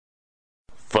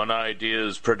Fun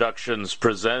Ideas Productions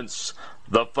presents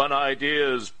the Fun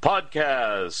Ideas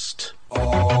Podcast.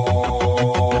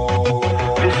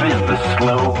 This is the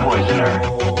Slow Poisoner.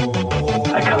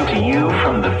 I come to you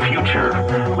from the future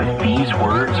with these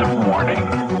words of warning.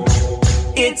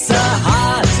 It's a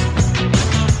hot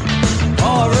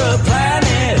horror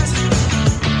planet.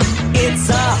 It's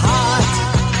a hot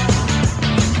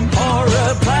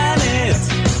horror planet.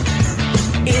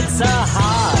 It's a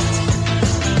hot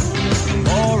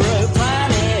horror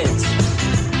planet.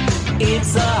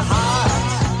 It's a hot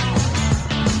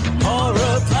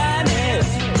horror planet.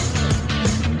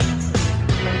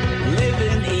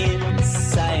 Living in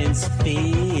science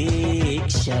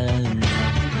fiction.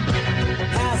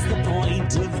 Past the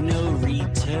point of no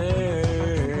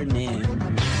returning.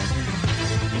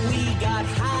 We got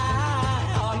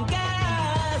high on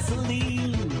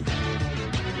gasoline.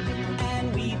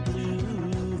 And we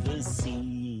blew the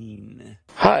scene.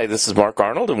 Hi, this is Mark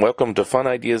Arnold, and welcome to Fun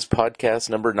Ideas Podcast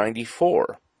number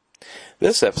 94.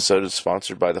 This episode is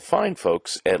sponsored by the fine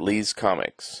folks at Lee's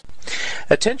Comics.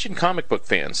 Attention comic book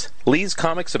fans, Lee's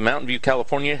Comics of Mountain View,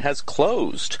 California has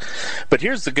closed. But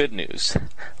here's the good news.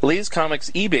 Lee's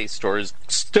Comics eBay store is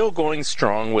still going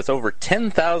strong with over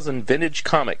 10,000 vintage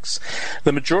comics,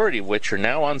 the majority of which are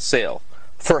now on sale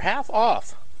for half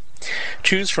off.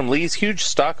 Choose from Lee's huge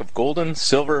stock of golden,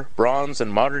 silver, bronze,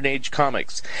 and modern age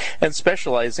comics, and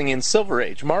specializing in Silver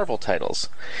Age Marvel titles.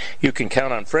 You can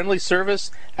count on friendly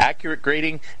service, accurate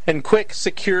grading, and quick,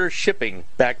 secure shipping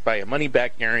backed by a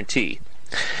money-back guarantee.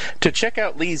 To check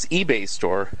out Lee's eBay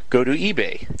store, go to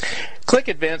eBay. Click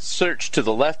Advanced Search to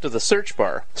the left of the search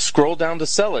bar, scroll down to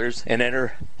Sellers, and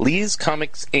enter Lee's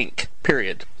Comics Inc.,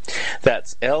 period.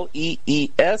 That's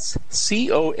LeesComics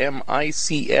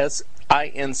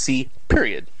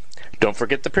period. Don't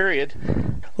forget the period.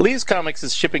 Lee's Comics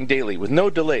is shipping daily with no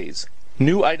delays.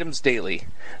 New items daily.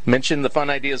 Mention the Fun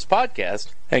Ideas Podcast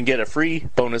and get a free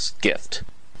bonus gift.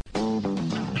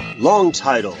 Long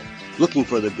title, Looking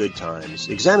for the Good Times,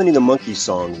 Examining the Monkey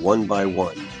Song One by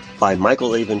One, by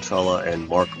Michael A. Ventrella and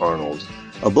Mark Arnold.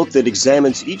 A book that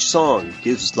examines each song,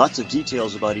 gives lots of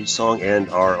details about each song, and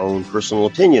our own personal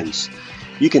opinions.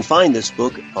 You can find this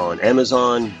book on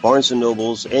Amazon, Barnes &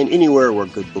 Nobles, and anywhere where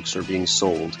good books are being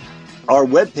sold. Our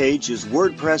webpage is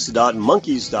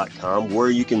wordpress.monkeys.com, where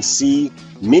you can see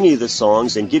many of the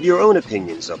songs and give your own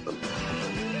opinions of them.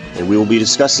 And we will be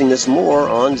discussing this more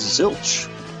on Zilch.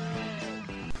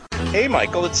 Hey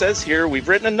Michael, it says here we've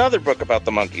written another book about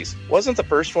the Monkees. Wasn't the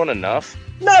first one enough?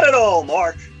 Not at all,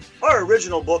 Mark. Our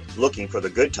original book, Looking for the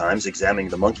Good Times, Examining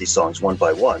the Monkey Songs One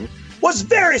by One, was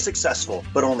very successful,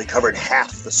 but only covered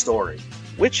half the story.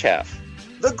 Which half?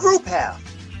 The group half.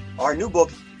 Our new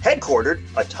book, Headquartered,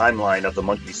 A Timeline of the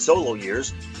Monkees' Solo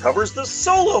Years, covers the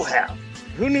solo half.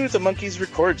 Who knew the Monkees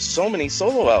recorded so many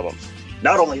solo albums?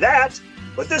 Not only that,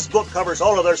 but this book covers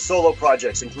all of their solo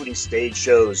projects, including stage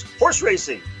shows, horse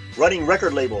racing, running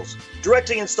record labels,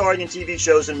 directing and starring in TV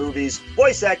shows and movies,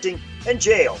 voice acting, and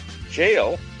jail.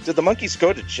 Jail? Did the Monkees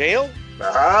go to jail?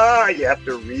 Ah, you have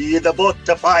to read the book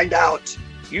to find out.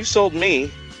 You sold me.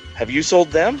 Have you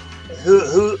sold them?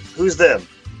 Who's them?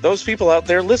 Those people out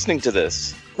there listening to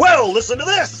this. Well, listen to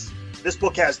this. This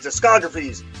book has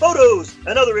discographies, photos,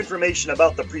 and other information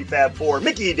about the Prefab Four,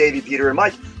 Mickey, Davey, Peter, and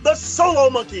Mike, the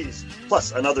Solo Monkees,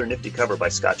 plus another nifty cover by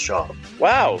Scott Shaw.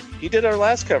 Wow, he did our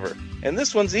last cover, and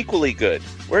this one's equally good.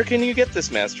 Where can you get this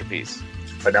masterpiece?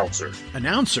 Announcer.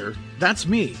 Announcer? That's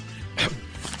me.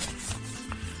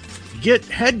 Get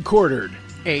Headquartered,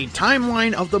 a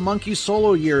timeline of the Monkey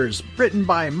solo years, written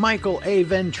by Michael A.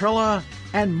 Ventrella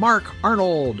and Mark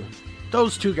Arnold.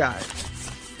 Those two guys.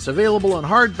 It's available in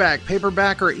hardback,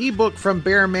 paperback, or ebook from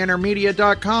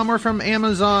BearManorMedia.com or from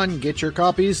Amazon. Get your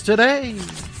copies today.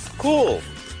 Cool.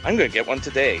 I'm going to get one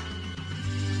today.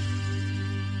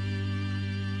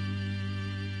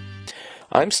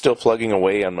 I'm still plugging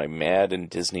away on my Mad and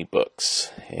Disney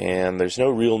books, and there's no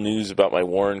real news about my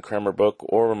Warren Kremer book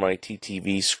or my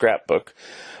TTV scrapbook,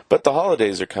 but the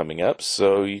holidays are coming up,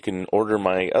 so you can order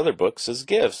my other books as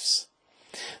gifts.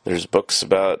 There's books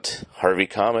about Harvey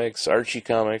Comics, Archie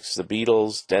Comics, The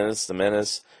Beatles, Dennis the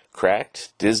Menace,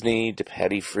 Cracked, Disney,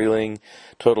 Hattie Freeling,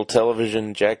 Total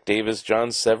Television, Jack Davis,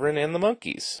 John Severin, and the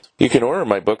Monkees. You can order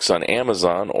my books on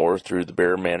Amazon or through the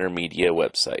Bear Manor Media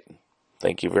website.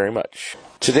 Thank you very much.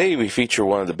 Today we feature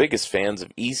one of the biggest fans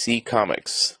of EC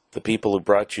Comics, the people who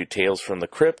brought you Tales from the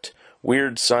Crypt,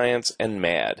 Weird Science, and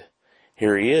Mad.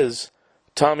 Here he is,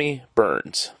 Tommy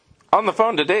Burns. On the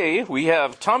phone today, we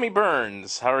have Tommy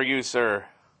Burns. How are you, sir?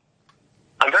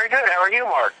 I'm very good. How are you,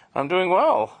 Mark? I'm doing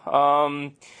well.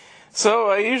 So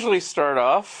I usually start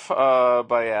off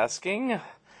by asking,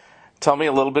 tell me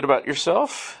a little bit about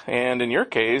yourself, and in your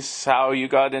case, how you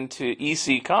got into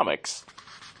EC Comics.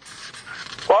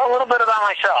 Well, a little bit about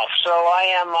myself. So I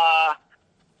am a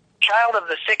child of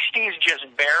the 60s, just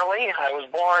barely. I was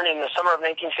born in the summer of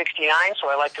 1969, so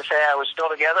I like to say I was still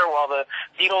together while the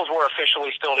Beatles were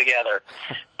officially still together.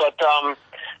 But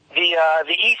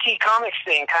the EC Comics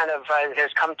thing kind of has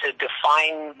come to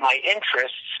define my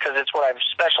interests because it's what I've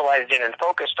specialized in and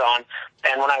focused on.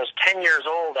 And when I was 10 years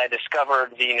old, I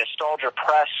discovered the Nostalgia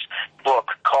Press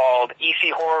book called EC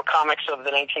Horror Comics of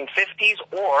the 1950s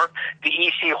or the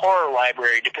EC Horror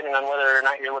Library, depending on whether or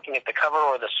not you're looking at the cover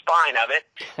or the spine of it.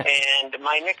 And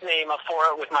my nickname for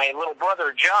it with my little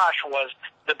brother Josh was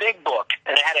the Big Book,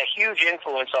 and it had a huge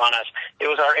influence on us. It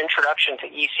was our introduction to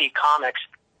EC Comics,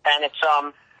 and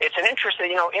it's an interest that,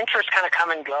 interests kind of come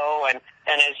and go, and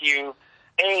as you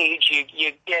age,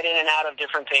 you get in and out of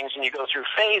different things, and you go through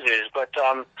phases, but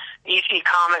EC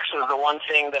Comics was the one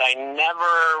thing that I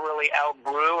never really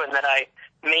outgrew and that I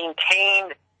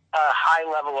maintained a high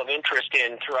level of interest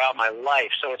in throughout my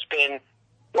life. So it's been,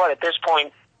 at this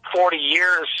point, 40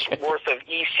 years worth of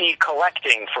EC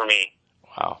collecting for me.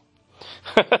 Wow.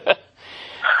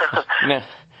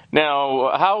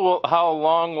 Now, how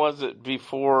long was it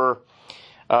before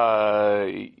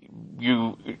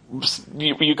you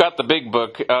got the Big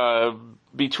Book,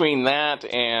 between that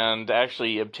and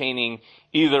actually obtaining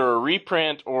either a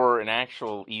reprint or an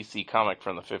actual EC comic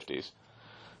from the 50s?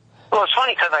 Well, it's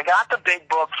funny because I got the Big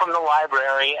Book from the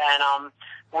library, and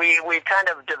we kind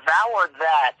of devoured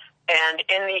that. And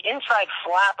in the inside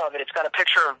flap of it, it's got a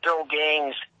picture of Bill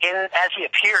Gaines as he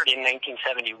appeared in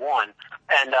 1971.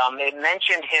 And it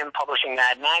mentioned him publishing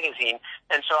Mad Magazine.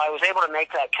 And so I was able to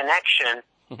make that connection.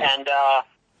 And I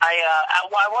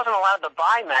wasn't allowed to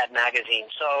buy Mad Magazine.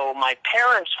 So my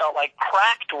parents felt like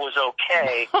Cracked was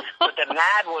okay, but that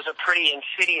Mad was a pretty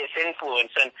insidious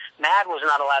influence. And Mad was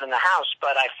not allowed in the house.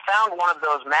 But I found one of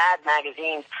those Mad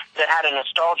magazines that had a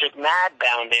nostalgic Mad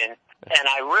bound in. And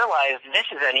I realized this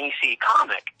is an EC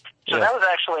comic. So that was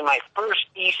actually my first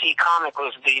EC comic,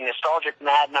 was the Nostalgic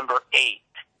Mad number 8.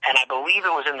 And I believe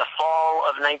it was in the fall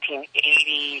of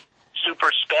 1980, Super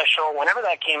Special. Whenever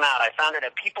that came out, I found it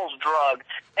at People's Drug,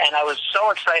 and I was so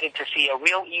excited to see a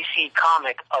real EC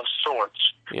comic of sorts.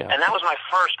 Yeah. And that was my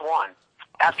first one.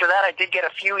 After that, I did get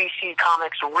a few EC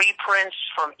comics reprints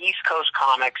from East Coast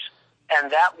Comics, and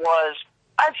that was,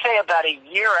 I'd say, about a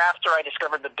year after I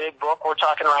discovered the Big Book. We're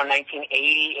talking around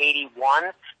 1980,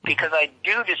 81, because I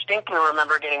do distinctly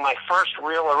remember getting my first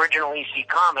real original EC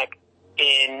comic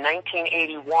in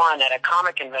 1981 at a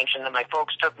comic convention that my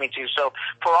folks took me to. So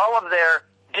for all of their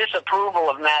disapproval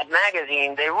of Mad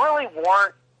Magazine, they really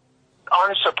weren't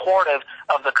unsupportive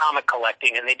of the comic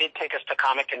collecting, and they did take us to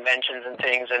comic conventions and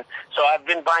things. And so I've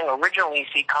been buying original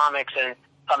EC comics and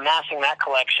amassing that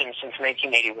collection since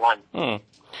 1981.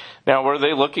 Now, were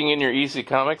they looking in your EC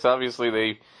comics? Obviously,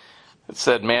 they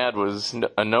said Mad was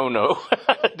a no-no.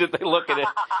 Did they look at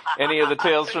any of the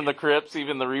Tales from the Crypts,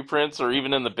 even the reprints, or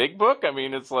even in the Big Book? I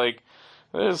mean, it's like,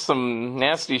 there's some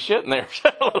nasty shit in there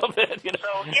a little bit,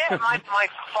 So, yeah, my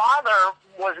father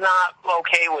was not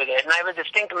okay with it, and I have a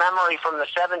distinct memory from the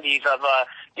 70s of,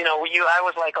 I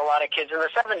was like a lot of kids in the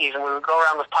 70s, and we would go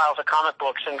around with piles of comic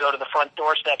books and go to the front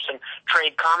doorsteps and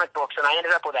trade comic books, and I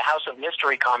ended up with a House of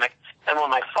Mystery comic, and when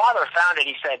my father found it,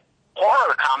 he said,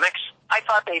 horror comics? I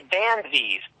thought they banned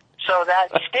these. So that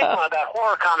stigma about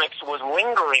horror comics was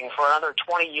lingering for another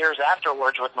 20 years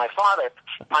afterwards with my father.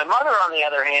 My mother, on the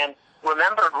other hand,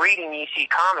 remembered reading EC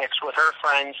comics with her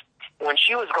friends when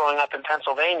she was growing up in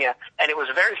Pennsylvania, and it was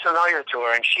very familiar to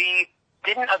her, and she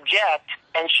didn't object,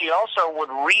 and she also would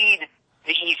read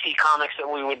the EC comics that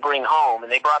we would bring home,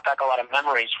 and they brought back a lot of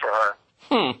memories for her.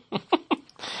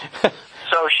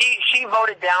 So she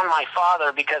voted down my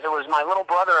father because it was my little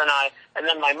brother and I, and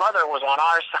then my mother was on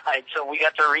our side, so we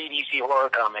got to read EC horror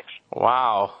comics.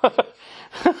 Wow.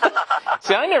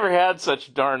 See, I never had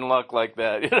such darn luck like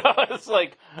that. It's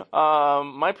like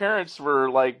my parents were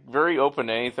like very open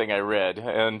to anything I read,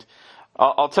 and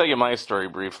I'll tell you my story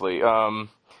briefly. So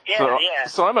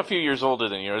I'm a few years older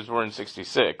than you. I was born in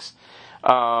 '66.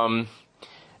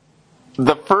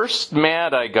 The first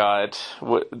Mad I got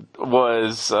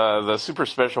was the Super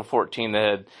Special 14 that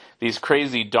had these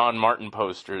crazy Don Martin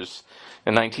posters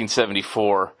in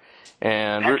 1974.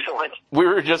 And we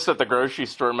were just at the grocery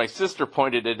store, and my sister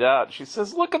pointed it out. She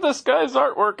says, "Look at this guy's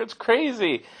artwork, it's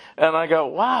crazy." And I go,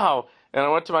 "Wow." And I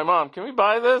went to my mom, "Can we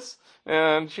buy this?"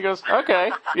 And she goes,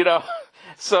 "Okay."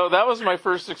 So that was my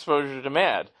first exposure to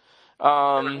Mad. There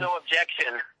was no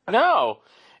objection. No.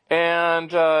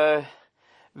 And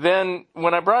then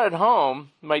when I brought it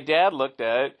home, my dad looked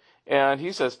at it, and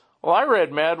he says, well, I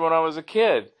read Mad when I was a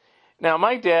kid. Now,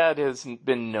 my dad has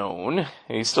been known, and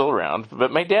he's still around,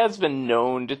 but my dad's been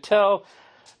known to tell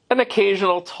an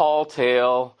occasional tall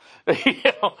tale,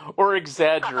 or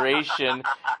exaggeration.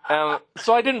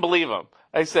 So I didn't believe him.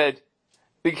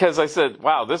 Because I said,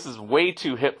 wow, this is way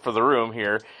too hip for the room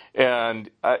here. And,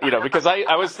 because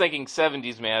I was thinking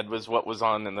 70s Mad was what was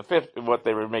on in the what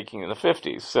they were making in the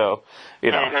 50s. So,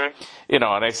 and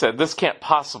I said, this can't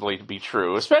possibly be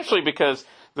true, especially because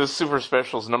the Super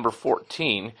Special's number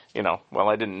 14, well,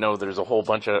 I didn't know there's a whole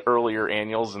bunch of earlier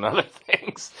annuals and other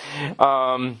things.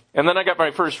 And then I got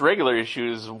my first regular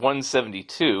issues,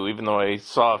 172, even though I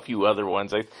saw a few other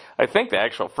ones. I think the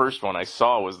actual first one I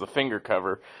saw was the finger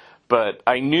cover. But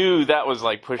I knew that was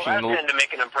like pushing. Well, that tended to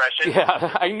make an impression.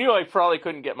 Yeah, I knew I probably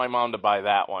couldn't get my mom to buy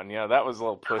that one. That was a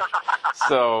little push.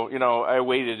 So, I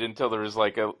waited until there was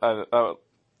like a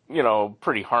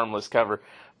pretty harmless cover.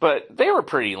 But they were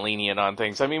pretty lenient on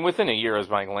things. I mean, within a year I was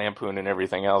buying Lampoon and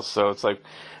everything else. So it's like,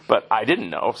 but I didn't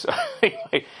know. So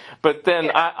anyway, but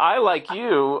then I like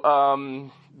you,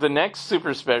 the next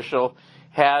Super Special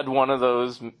had one of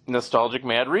those nostalgic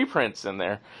Mad reprints in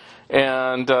there.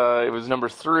 And it was number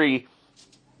 3. It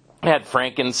had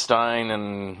Frankenstein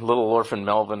and Little Orphan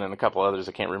Melvin and a couple others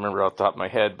I can't remember off the top of my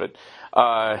head. But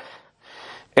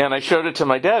and I showed it to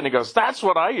my dad, and he goes, "That's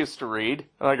what I used to read."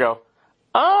 And I go,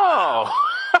 "Oh."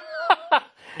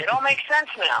 It all makes sense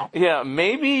now. Yeah,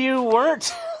 maybe you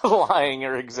weren't lying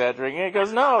or exaggerating. And he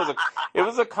goes, "No, it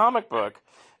was a comic book."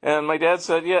 And my dad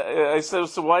said, yeah. I said,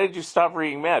 "So why did you stop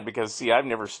reading Mad?" Because, see, I've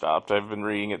never stopped. I've been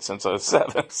reading it since I was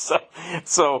 7.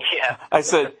 So yeah. I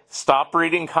said, "Stop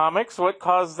reading comics? What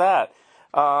caused that?"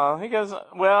 He goes,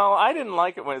 "Well, I didn't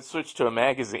like it when it switched to a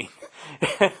magazine."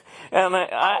 And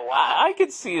I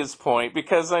could see his point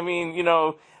because, I mean,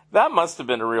 that must have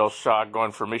been a real shock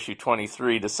going from issue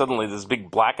 23 to suddenly this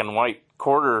big black and white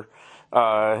quarter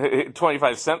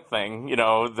 25-cent thing,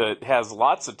 that has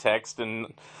lots of text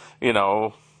and,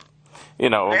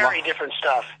 very different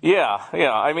stuff. Yeah.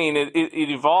 I mean, it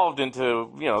evolved into,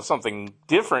 something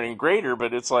different and greater,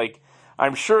 but it's like,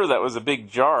 I'm sure that was a big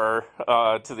jar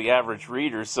to the average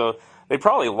reader, so they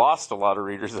probably lost a lot of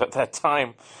readers at that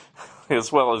time,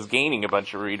 as well as gaining a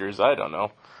bunch of readers. I don't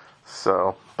know.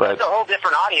 So, but it's a whole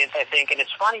different audience, I think, and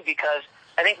it's funny because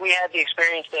I think we had the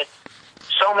experience that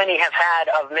so many have had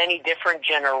of many different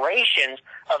generations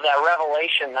of that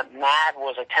revelation that Mad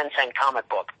was a 10-cent comic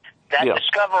book. That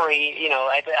discovery,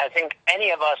 I think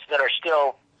any of us that are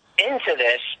still into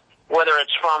this, whether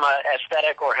it's from a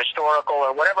aesthetic or historical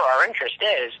or whatever our interest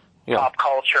is, pop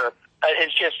culture,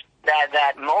 it's just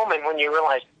that moment when you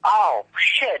realize, oh,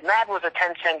 shit, Mad was a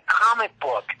 10-cent comic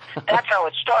book. That's how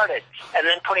it started. And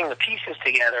then putting the pieces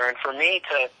together. And for me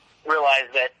to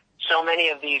realize that so many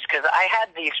of these, because I had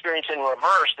the experience in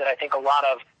reverse that I think a lot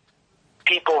of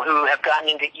people who have gotten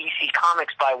into EC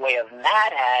Comics by way of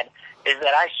Mad had, is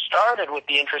that I started with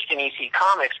the interest in EC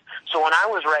Comics. So when I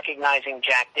was recognizing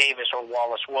Jack Davis or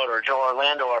Wallace Wood or Joe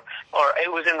Orlando, or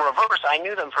it was in reverse, I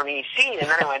knew them from EC, and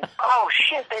then I went, oh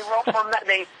shit, they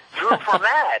drew for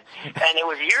Mad. And it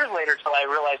was years later till I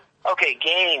realized, okay,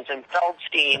 Gaines and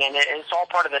Feldstein, and it's all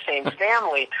part of the same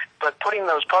family, but putting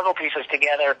those puzzle pieces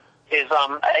together is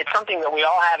it's something that we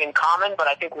all have in common, but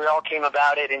I think we all came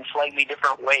about it in slightly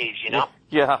different ways,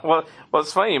 Yeah, well,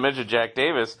 it's funny you mentioned Jack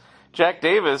Davis. Jack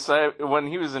Davis, when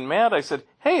he was in Mad, I said,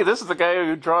 "Hey, this is the guy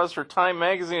who draws for Time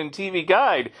Magazine and TV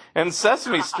Guide and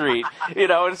Sesame Street."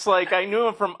 It's like I knew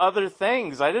him from other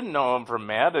things. I didn't know him from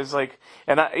Mad. It's like,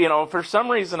 and for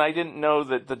some reason, I didn't know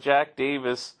that the Jack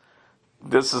Davis.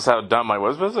 This is how dumb I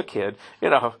was as a kid.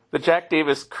 The Jack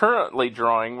Davis currently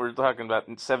drawing, we're talking about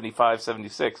in 75,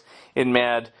 76, in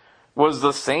Mad, was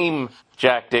the same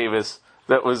Jack Davis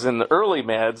that was in the early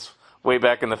Mads way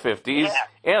back in the 50s,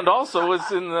 and also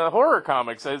was in the horror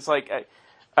comics. It's like,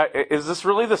 is this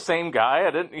really the same guy?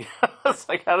 I didn't. It's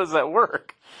like, how does that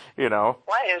work? Well,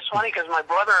 it's funny because my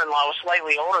brother-in-law was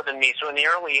slightly older than me, so in the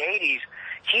early 80s,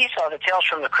 he saw the Tales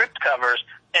from the Crypt covers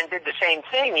and did the same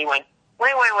thing. He went,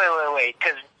 wait,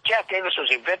 because Jack Davis was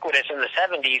ubiquitous in the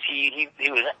 70s. He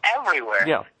was everywhere.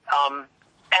 Yeah.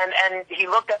 And he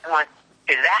looked up and went,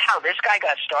 is that how this guy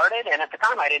got started? And at the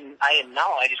time, I didn't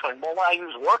know. I just went, well, while he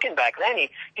was working back then, he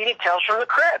did Tales from the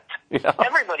Crypt. Yeah.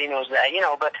 Everybody knows that,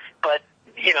 but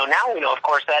now we know, of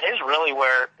course, that is really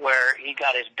where he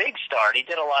got his big start. He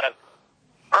did a lot of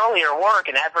earlier work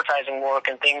and advertising work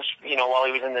and things, while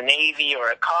he was in the Navy or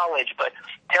at college. But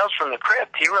Tales from the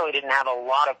Crypt, he really didn't have a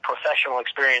lot of professional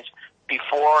experience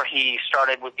before he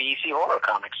started with the EC Horror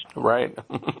Comics. Right.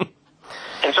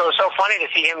 And so it's so funny to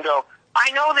see him go, I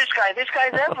know this guy. This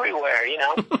guy's everywhere,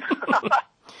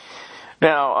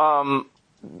 Now,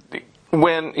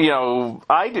 when,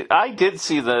 I did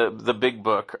see the big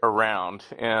book around,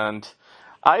 and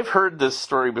I've heard this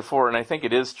story before, and I think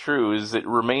it is true, is it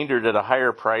remaindered at a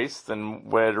higher price than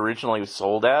what it originally was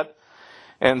sold at.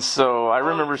 And so I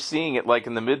remember seeing it like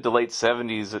in the mid to late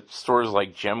 70s at stores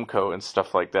like Gemco and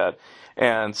stuff like that.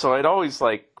 And so I'd always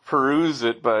like peruse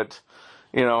it, but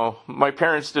my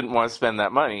parents didn't want to spend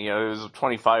that money. It was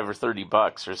 $25 or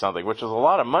 $30 or something, which was a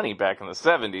lot of money back in the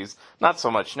 70s. Not so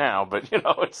much now, but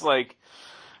it's like,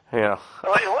 yeah.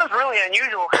 Well, it was really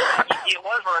unusual. It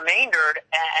was remaindered,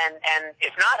 and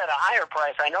if not at a higher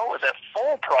price, I know it was a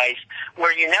full price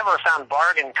where you never found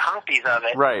bargain copies of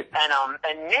it. Right. And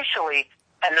initially,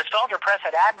 and Nostalgia Press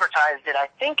had advertised it, I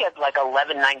think, at like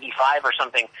 $11.95 or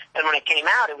something. And when it came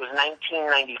out, it was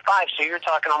 $19.95. So you're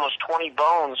talking almost 20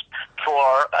 bones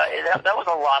for that was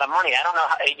a lot of money. I don't know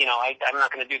how, I'm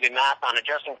not going to do the math on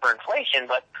adjusting for inflation,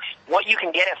 but what you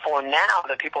can get it for now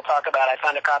that people talk about, I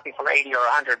found a copy for $80 or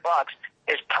 $100,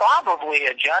 is probably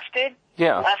adjusted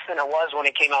less than it was when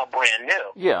it came out brand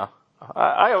new. Yeah.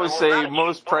 I always say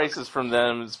most prices from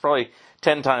them is probably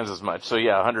 10 times as much. So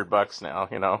yeah, $100 now,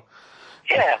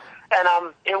 Yeah,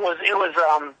 and it was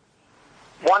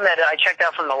one that I checked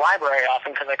out from the library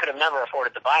often because I could have never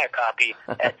afforded to buy a copy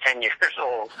at 10 years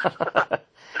old.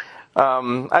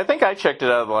 I think I checked it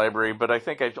out of the library, but I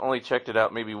think I only checked it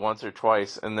out maybe once or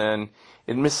twice, and then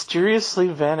it mysteriously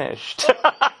vanished.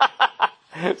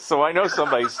 So I know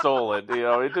somebody stole it.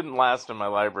 It didn't last in my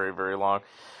library very long.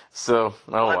 So,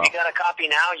 well. If you got a copy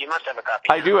now, you must have a copy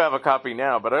now. I do have a copy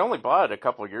now, but I only bought it a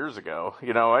couple of years ago.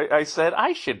 I said,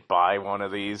 I should buy one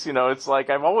of these. It's like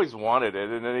I've always wanted it,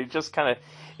 and then it just kind of,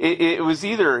 it was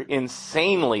either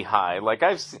insanely high. Like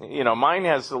mine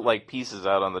has like pieces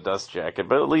out on the dust jacket,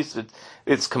 but at least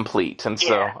it's complete, and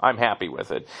so I'm happy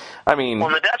with it. I mean...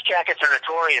 Well, the dust jackets are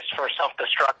notorious for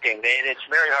self-destructing. It's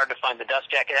very hard to find the dust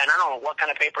jacket, and I don't know what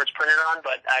kind of paper it's printed on,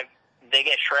 but they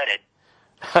get shredded.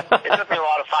 It took me a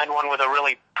while to find one with a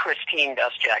really pristine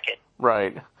dust jacket.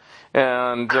 Right.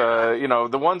 And,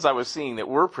 the ones I was seeing that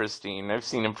were pristine, I've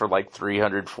seen them for like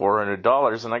 $300,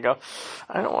 $400, and I go,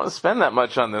 I don't want to spend that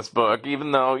much on this book,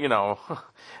 even though,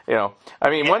 I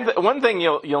mean, one thing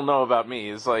you'll know about me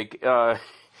is like, you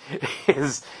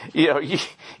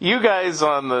guys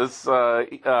on this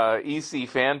EC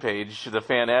fan page, the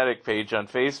Fan Addict page on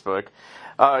Facebook,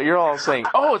 you're all saying,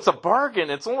 oh, it's a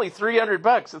bargain, it's only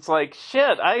 $300. It's like,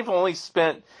 shit, I've only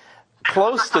spent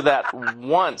close to that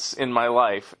once in my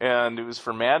life, and it was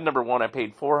for Mad #1. I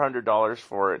paid $400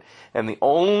 for it, and the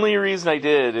only reason I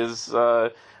did is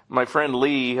my friend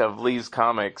Lee of Lee's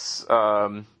Comics,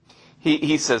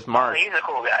 he says, Mark... he's a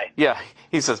cool guy. Yeah,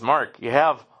 he says, Mark, you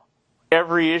have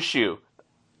every issue.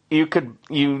 You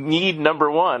need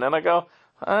 #1. And I go...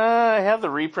 I have the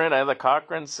reprint, I have the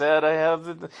Cochran set, I have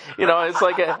the, it's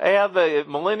like I have the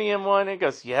Millennium one. He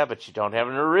goes, yeah, but you don't have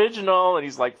an original. And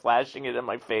he's like flashing it in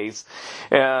my face.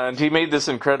 And he made this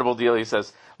incredible deal. He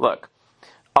says, look,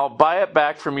 I'll buy it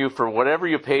back from you for whatever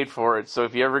you paid for it. So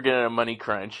if you ever get in a money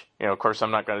crunch, of course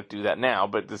I'm not going to do that now,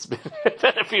 but it's been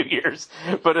a few years.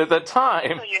 But at the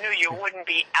time... So you knew you wouldn't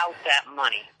be out that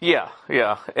money. Yeah.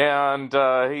 And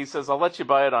he says, I'll let you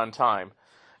buy it on time.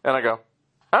 And I go,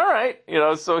 all right,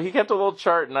 so he kept a little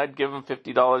chart, and I'd give him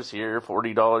 $50 here,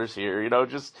 $40 here,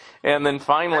 and then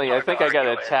finally, I think I got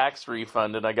a tax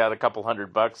refund, and I got a couple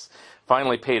 $100.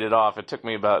 Finally paid it off. It took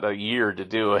me about a year to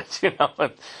do it, and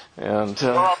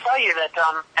well, I'll tell you that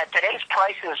at today's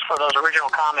prices for those original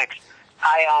comics,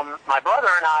 my brother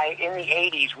and I, in the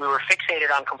 80s, we were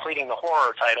fixated on completing the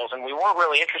horror titles, and we weren't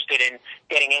really interested in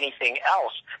getting anything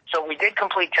else. So we did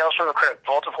complete Tales from the Crypt,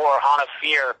 Vault of Horror, Haunt of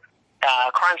Fear,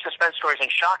 crime suspense stories, and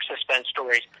shock suspense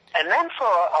stories. And then for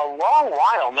a long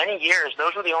while, many years,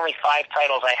 those were the only 5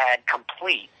 titles I had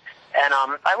complete. And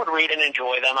I would read and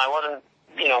enjoy them. I wasn't,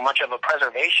 much of a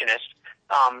preservationist.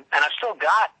 And I've still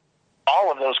got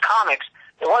all of those comics.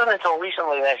 It wasn't until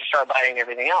recently that I started buying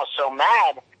everything else. So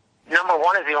Mad #1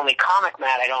 is the only comic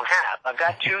Mad I don't have. I've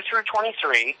got 2 through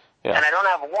 23, and I don't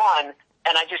have 1,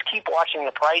 and I just keep watching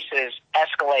the prices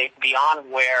escalate beyond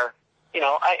where...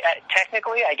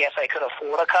 technically, I guess I could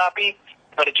afford a copy,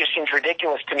 but it just seems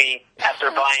ridiculous to me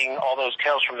after buying all those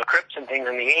Tales from the Crypts and things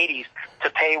in the 80s to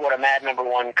pay what a Mad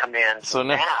 #1 commands so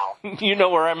now. You know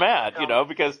where I'm at,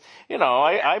 because,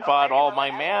 I bought all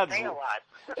my Mads.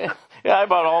 Yeah, I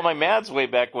bought all my Mads way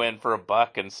back when for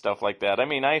 $1 and stuff like that. I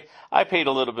mean, I paid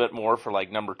a little bit more for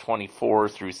like number 24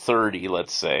 through 30,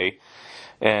 let's say,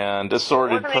 and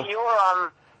assorted...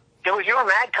 It was your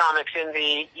Mad comics in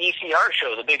the ECR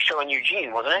show, the big show in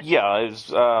Eugene, wasn't it? Yeah, it was,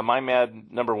 my Mad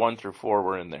 #1 through 4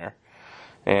 were in there.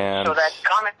 And so that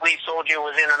comic Lee sold you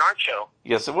was in an art show.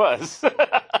 Yes, it was.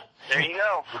 There you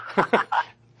go.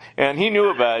 And he knew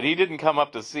about it. He didn't come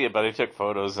up to see it, but I took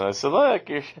photos, and I said, look.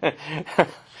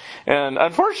 And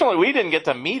unfortunately, we didn't get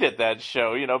to meet at that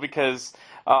show, because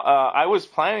I was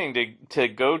planning to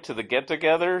go to the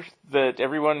get-together that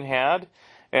everyone had,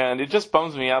 and it just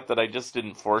bums me out that I just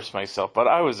didn't force myself. But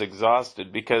I was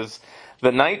exhausted because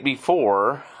the night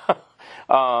before,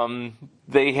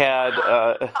 they had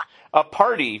a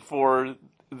party for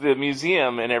the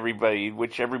museum and everybody,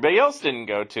 which everybody else didn't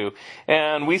go to.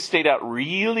 And we stayed out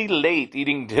really late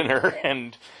eating dinner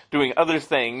and doing other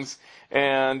things.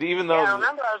 And even though... Yeah, I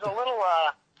remember I was a little...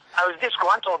 I was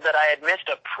disgruntled that I had missed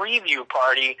a preview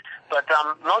party, but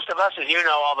most of us, as you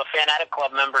know, all the Fanatic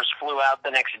Club members flew out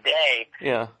the next day.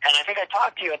 Yeah. And I think I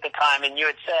talked to you at the time, and you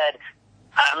had said,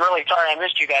 I'm really sorry I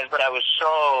missed you guys, but I was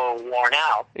so worn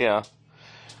out. Yeah.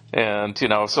 And,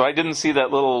 so I didn't see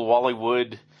that little Wally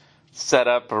Wood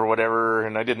setup or whatever,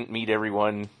 and I didn't meet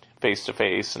everyone face to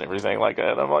face and everything like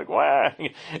that. I'm like, wow, Yeah,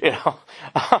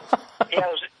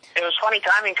 it was funny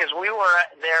timing because we were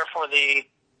there for the,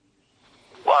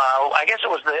 I guess it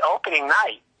was the opening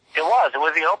night. It was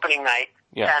the opening night.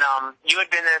 Yeah. And you had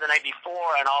been there the night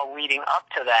before and all leading up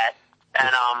to that.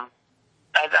 And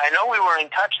I know we were in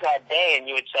touch that day, and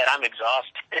you had said, I'm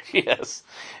exhausted. Yes.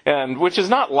 And which is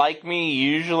not like me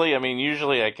usually. I mean,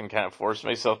 usually I can kind of force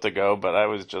myself to go, but I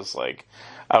was just like,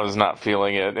 I was not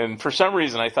feeling it. And for some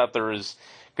reason, I thought there was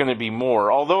going to be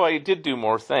more, although I did do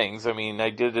more things. I mean, I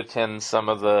did attend some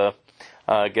of the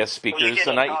guest speakers, you did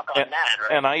a talk on that,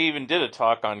 right? And I even did a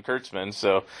talk on Kurtzman.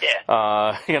 So,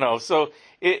 yeah. So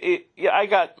I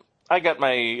got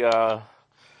my,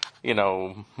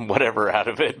 whatever out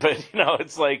of it, but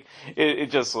it's like it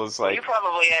just was like. You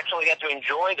probably actually got to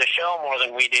enjoy the show more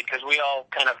than we did because we all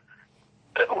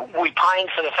we pined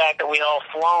for the fact that we all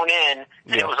flown in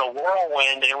and it was a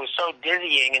whirlwind and it was so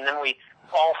dizzying, and then we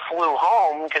all flew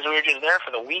home because we were just there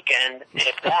for the weekend,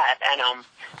 if that, and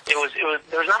there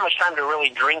was not much time to really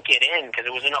drink it in because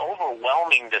it was an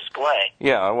overwhelming display.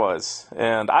 Yeah, it was,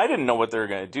 and I didn't know what they were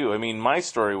going to do. I mean, my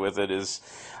story with it is,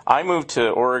 I moved to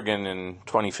Oregon in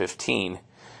 2015,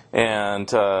 and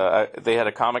they had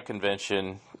a comic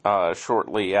convention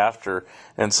shortly after,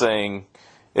 and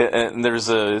there's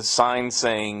a sign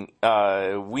saying,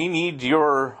 we need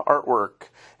your artwork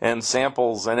and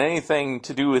samples and anything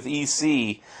to do with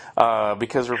EC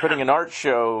because we're putting an art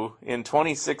show in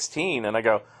 2016. And I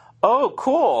go, oh,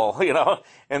 cool,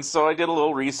 And so I did a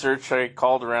little research. I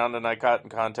called around and I got in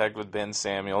contact with Ben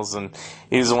Samuels, and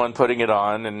he's the one putting it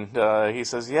on. And he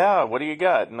says, yeah, what do you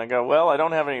got? And I go, well, I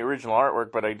don't have any original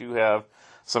artwork, but I do have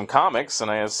some comics,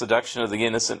 and I have Seduction of the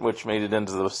Innocent, which made it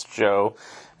into the show,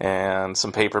 and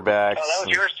some paperbacks. Oh, that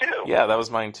was yours too. Yeah, that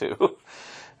was mine too.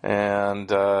 And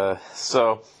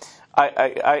so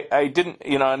I didn't,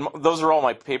 and those are all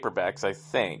my paperbacks, I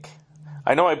think.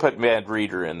 I know I put Mad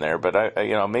Reader in there, but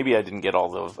maybe I didn't get all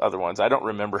those other ones. I don't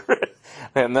remember.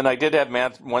 And then I did have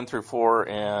Mad 1 through 4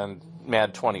 and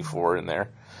Mad 24 in there.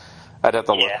 I'd have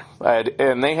to look.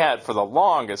 And they had for the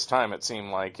longest time, it seemed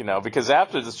like, because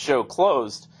after the show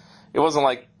closed, it wasn't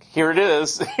like, here it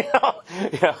is,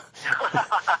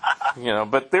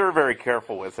 but they were very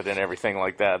careful with it and everything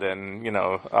like that. And,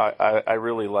 I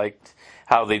really liked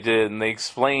how they did, and they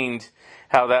explained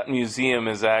how that museum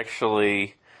is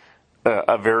actually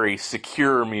a very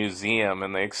secure museum,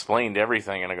 and they explained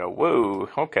everything, and I go, whoa,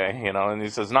 okay, and he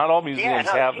says, not all museums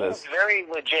have this. It's very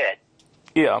legit.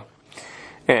 Yeah.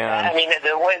 And I mean,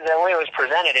 the way it was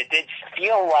presented, it did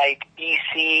feel like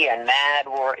EC and MAD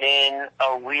were in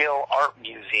a real art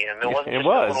museum. It wasn't just a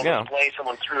little display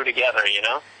someone threw together,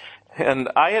 And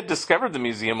I had discovered the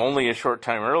museum only a short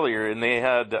time earlier, and they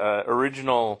had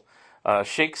original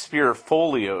Shakespeare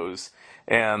folios,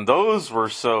 and those were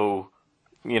so,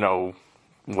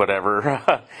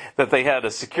 whatever, that they had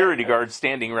a security guard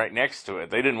standing right next to it.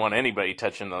 They didn't want anybody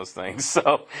touching those things.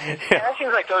 So, yeah, that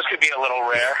seems like those could be a little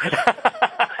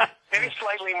rare. Maybe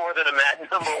slightly more than a MAD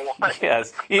 #1.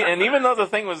 Yes, and even though the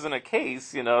thing was in a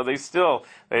case, they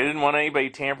didn't want anybody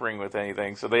tampering with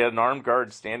anything, so they had an armed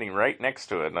guard standing right next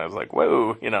to it, and I was like,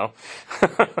 whoa, Well,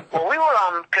 we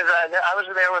were, because I was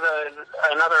there with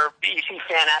another EC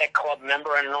Fanatic Club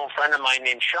member and an old friend of mine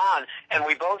named Sean, and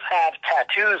we both have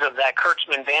tattoos of that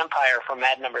Kurtzman vampire from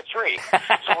MAD #3.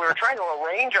 So we were trying to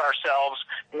arrange ourselves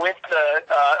with the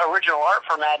original art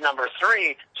for MAD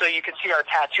 #3 so you could see our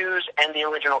tattoos and the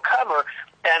original cover.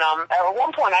 And at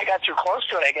one point I got too close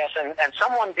to it, I guess, and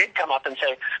someone did come up and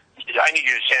say, I need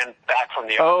you to stand back from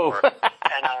the Oh. artwork.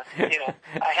 And,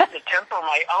 I had to temper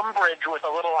my umbrage with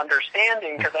a little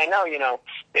understanding because I know,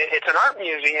 it's an art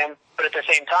museum, but at the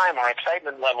same time, our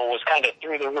excitement level was kind of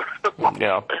through the roof.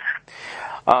 Yeah.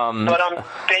 But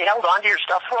they held on to your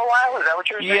stuff for a while? Is that what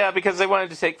you were saying? Yeah, because they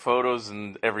wanted to take photos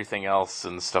and everything else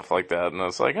and stuff like that. And I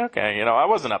was like, okay, I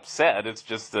wasn't upset. It's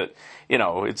just that,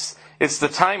 it's the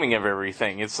timing of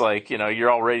everything. It's like, you're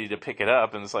all ready to pick it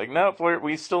up, and it's like, nope,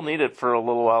 we still need it for a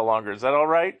little while longer. Is that all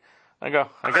right? I go,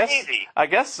 I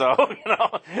guess so. I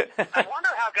wonder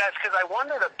how guys, because I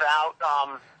wondered about,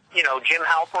 Jim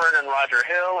Halpern and Roger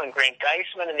Hill and Grant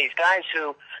Geisman and these guys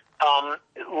who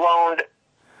loaned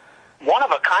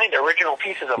one-of-a-kind original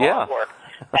pieces of artwork.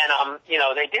 And,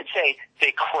 they did say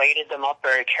they crated them up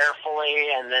very carefully,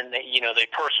 and then they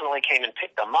personally came and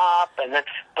picked them up, and then,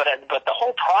 but the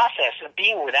whole process of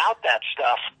being without that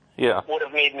stuff would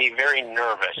have made me very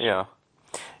nervous. Yeah.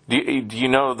 Do you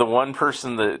know the one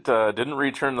person that didn't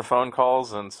return the phone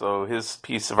calls, and so his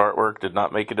piece of artwork did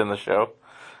not make it in the show?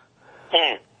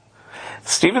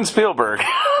 Steven Spielberg.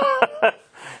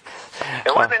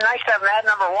 It would have been nice to have Mad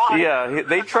Number 1. Yeah,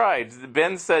 they tried.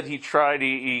 Ben said he tried.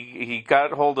 He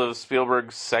got hold of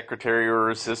Spielberg's secretary or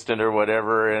assistant or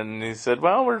whatever, and he said,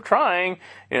 well, we're trying,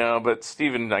 but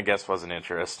Steven, I guess, wasn't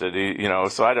interested,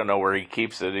 so I don't know where he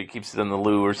keeps it. He keeps it in the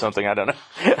loo or something, I don't know.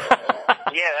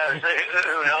 Yeah,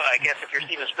 I guess if you're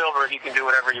Steven Spielberg, you can do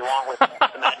whatever you want with the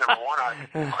Mad Number 1 art.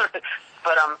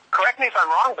 But correct me if I'm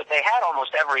wrong, but they had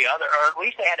almost every other, or at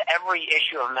least they had every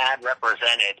issue of Mad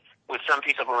represented with some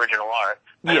piece of original art.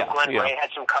 Glenn Ray had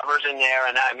some covers in there,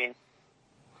 and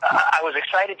I was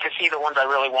excited to see the ones I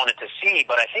really wanted to see,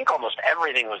 but I think almost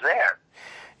everything was there.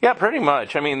 Yeah, pretty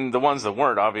much. The ones that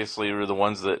weren't, obviously, were the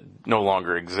ones that no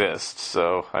longer exist.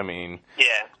 So, due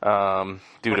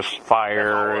to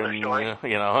fire and,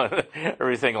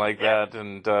 everything like that.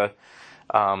 And,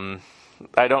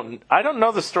 I don't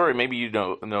know the story. Maybe you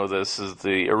know this, is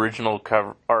the original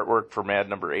cover artwork for Mad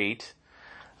Number 8.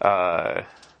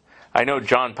 I know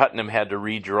John Putnam had to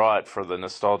redraw it for the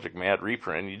Nostalgic Mad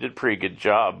reprint. He did a pretty good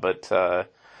job, but...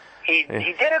 He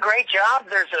did a great job.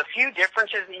 There's a few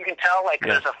differences that you can tell,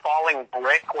 there's a falling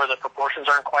brick where the proportions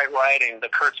aren't quite right, and the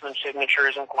Kurtzman signature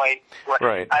isn't quite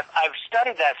right. I've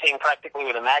studied that thing practically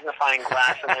with a magnifying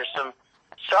glass, and there's some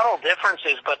subtle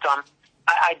differences, but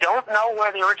I don't know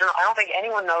where the original... I don't think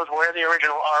anyone knows where the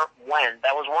original art went.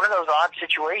 That was one of those odd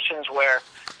situations where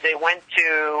they went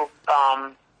to...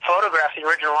 photograph the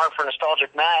original art for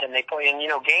Nostalgic Mad, and they put in,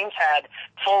 Gaines had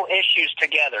full issues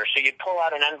together, so you'd pull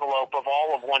out an envelope of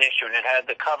all of one issue, and it had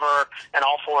the cover and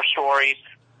all 4 stories,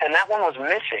 and that one was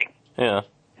missing. Yeah.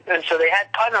 And so they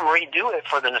had Putnam redo it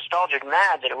for the Nostalgic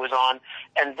Mad that it was on,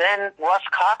 and then Russ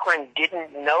Cochran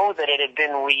didn't know that it had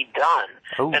been redone.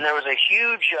 Ooh. And there was a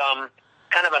huge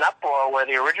kind of an uproar where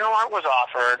the original art was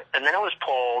offered, and then it was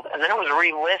pulled, and then it was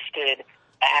relisted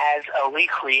as a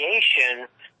recreation.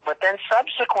 But then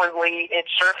subsequently, it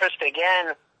surfaced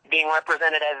again, being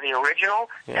represented as the original.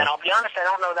 Yeah. And I'll be honest, I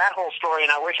don't know that whole story,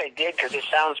 and I wish I did, because it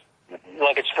sounds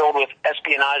like it's filled with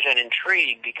espionage and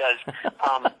intrigue, because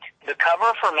the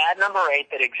cover for Mad Number 8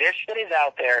 that exists, that is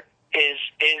out there, is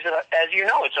as you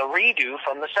know, it's a redo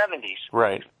from the 70s.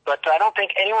 Right. But I don't think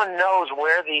anyone knows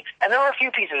where and there were a few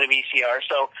pieces of ECR,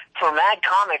 so for Mad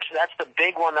Comics, that's the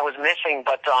big one that was missing,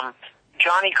 but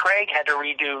Johnny Craig had to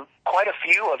redo quite a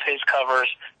few of his covers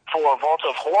for Vault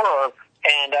of Horror,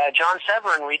 and John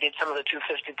Severin redid some of the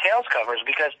Two-Fisted Tales covers,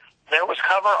 because there was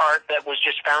cover art that was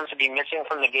just found to be missing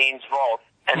from the Gaines vault,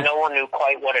 and no one knew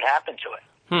quite what had happened to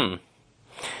it.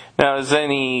 Now, has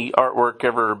any artwork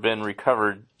ever been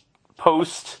recovered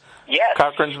post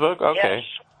Cochran's book? Okay. Yes.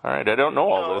 All right, I don't know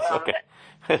all this. Okay.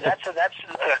 That's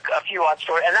a few odd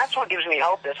stories, and that's what gives me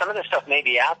hope that some of this stuff may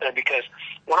be out there, because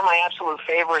one of my absolute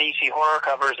favorite EC horror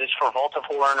covers is for Vault of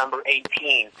Horror number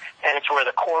 18, and it's where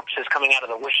the corpse is coming out of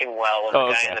the wishing well, and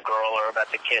the guy and the girl are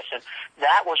about to kiss, and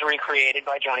that was recreated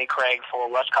by Johnny Craig for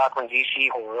Russ Cochran's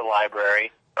EC horror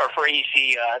library, or for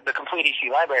EC, the complete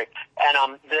EC library,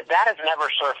 and that has never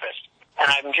surfaced.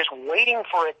 And I'm just waiting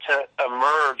for it to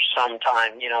emerge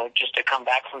sometime, just to come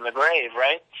back from the grave,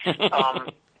 right?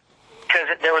 Because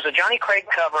there was a Johnny Craig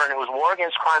cover, and it was War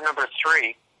Against Crime number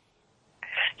 3.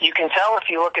 You can tell if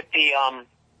you look at the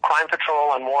Crime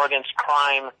Patrol and War Against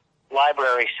Crime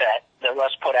library set that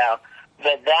Russ put out,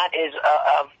 that is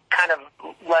a kind of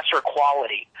lesser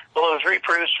quality. Well, it was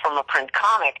reproduced from a print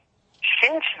comic.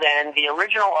 Since then, the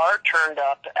original art turned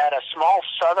up at a small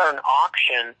southern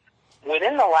auction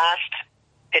within the last...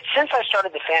 It's since I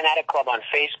started the Fanatic Club on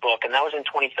Facebook, and that was in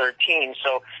 2013,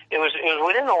 so it was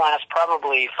within the last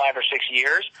probably 5 or 6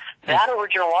 years. That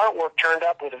original artwork turned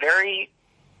up with very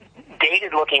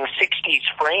dated-looking 60s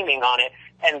framing on it,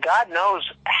 and God knows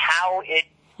how it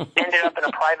ended up in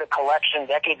a private collection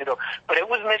decades ago. But it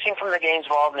was missing from the Gaines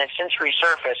Vault, and it's since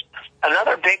resurfaced.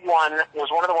 Another big one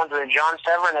was one of the ones that John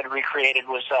Severin had recreated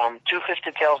was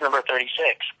Two-Fisted Tales number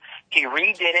 36. He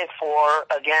redid it for,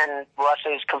 again,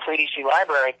 Russ's Complete EC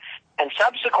Library, and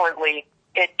subsequently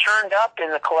it turned up in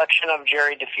the collection of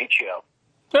Jerry DeFuccio.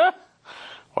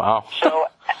 Wow. So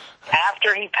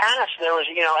after he passed, there was,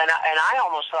 and I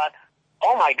almost thought,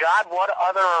 oh my God, what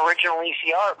other original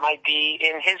EC art might be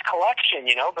in his collection,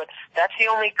 but that's the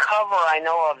only cover I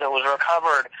know of that was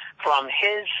recovered from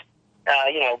his,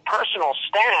 personal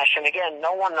stash. And again,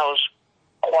 no one knows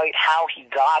quite how he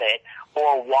got it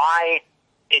or why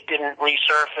it didn't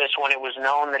resurface when it was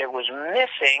known that it was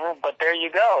missing, but there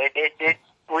you go. It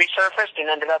resurfaced and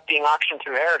ended up being auctioned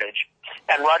through Heritage.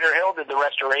 And Roger Hill did the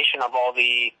restoration of all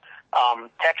the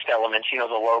text elements, the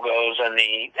logos and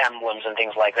the emblems and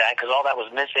things like that, because all that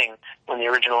was missing when the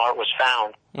original art was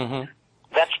found. Mm-hmm.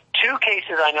 That's two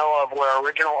cases I know of where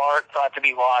original art thought to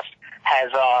be lost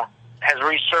has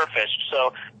resurfaced.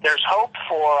 So there's hope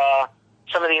for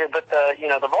some of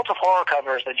the Volta Flora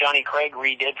covers that Johnny Craig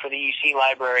redid for the EC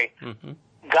library. Mm-hmm.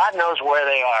 God knows where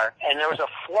they are. And there was a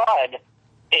flood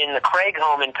in the Craig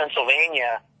home in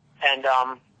Pennsylvania, and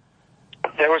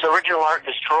there was original art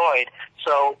destroyed.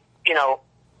 So,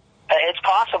 it's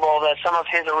possible that some of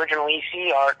his original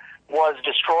EC art was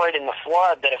destroyed in the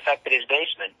flood that affected his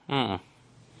basement.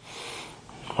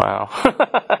 Wow.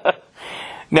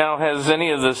 Now, has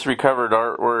any of this recovered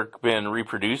artwork been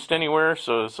reproduced anywhere,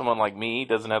 so someone like me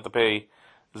doesn't have to pay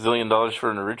 $1 zillion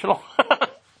for an original?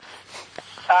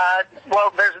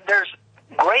 Well, there's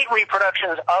great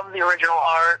reproductions of the original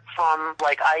art from,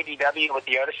 like, IDW with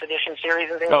the Artist Edition series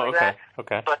and things like that.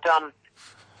 Okay. But,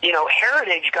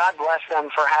 Heritage, God bless them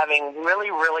for having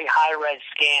really, really high-res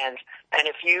scans. And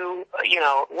if you,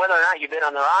 whether or not you bid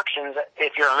on their auctions,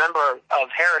 if you're a member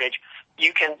of Heritage,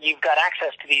 you've got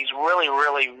access to these really,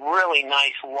 really, really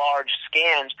nice large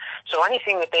scans. So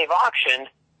anything that they've auctioned,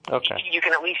 you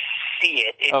can at least see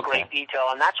it in great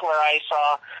detail. And that's where I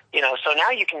saw, so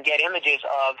now you can get images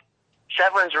of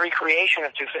Severin's recreation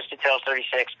of Two-Fisted Tales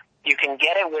 36. You can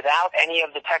get it without any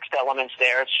of the text elements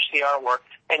there. It's just the artwork.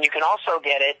 And you can also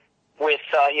get it with,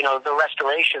 the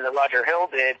restoration that Roger Hill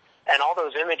did. And all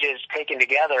those images taken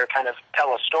together kind of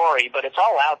tell a story, but it's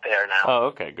all out there now. Oh,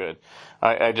 okay, good.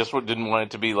 I just didn't want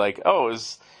it to be like, it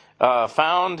was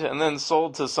found and then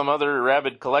sold to some other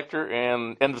rabid collector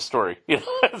and end of story.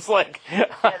 It's like...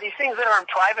 these things that are in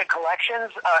private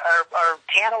collections are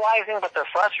tantalizing, but they're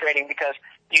frustrating because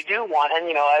you do want, and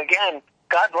again,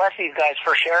 God bless these guys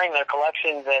for sharing their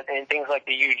collections in things like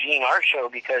the Eugene Art Show,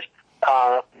 because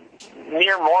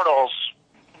mere mortals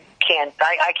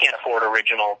I can't afford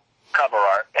original cover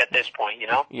art at this point,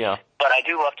 Yeah. But I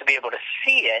do love to be able to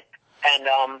see it, and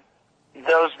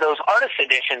those artist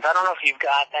editions, I don't know if you've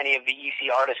got any of the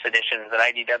EC artist editions that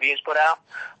IDW has put out.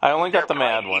 I only got the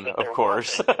pricey, Mad one, of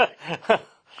course.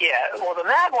 Yeah, well, the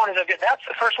Mad one is that's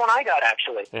the first one I got,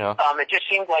 actually. Yeah. It just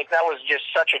seemed like that was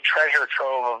just such a treasure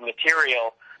trove of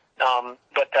material.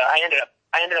 But I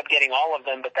ended up getting all of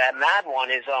them. But that Mad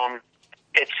one is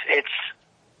it's.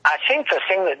 I think the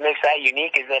thing that makes that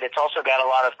unique is that it's also got a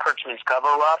lot of Kurtzman's cover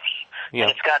roughs, and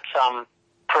it's got some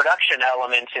production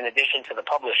elements in addition to the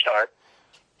published art.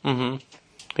 Mm-hmm.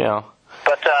 Yeah.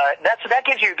 But that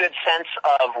gives you a good sense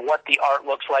of what the art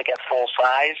looks like at full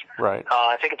size. Right.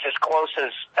 I think it's as close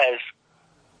as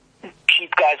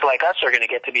cheap guys like us are going to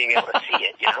get to being able to see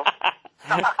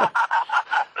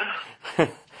it,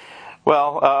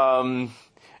 Well,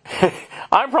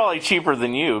 I'm probably cheaper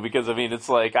than you because, it's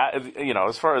like,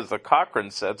 as far as the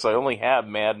Cochrane sets, I only have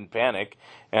Mad and Panic,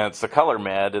 and it's the color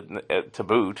Mad to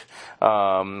boot.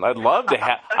 I'd love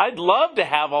to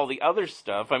have all the other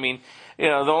stuff. The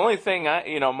only thing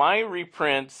my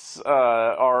reprints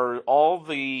are all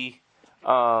the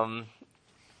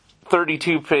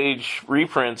 32-page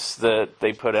reprints that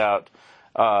they put out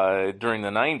during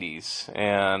the 90s,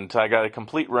 and I got a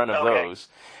complete run of those.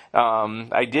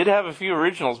 I did have a few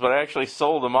originals, but I actually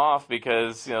sold them off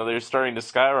because, they're starting to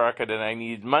skyrocket and I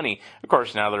need money. Of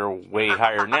course, now they're way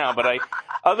higher now, but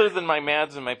other than my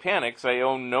Mads and my Panics, I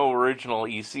own no original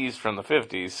ECs from the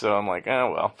 50s, so I'm like,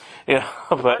 oh, well.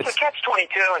 But it's a catch-22,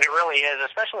 and it really is,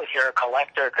 especially if you're a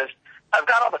collector, because I've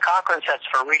got all the Cochrane sets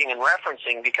for reading and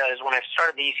referencing, because when I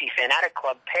started the EC Fanatic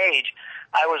Club page,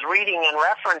 I was reading and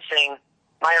referencing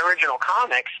my original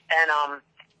comics, and, a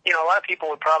lot of people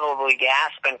would probably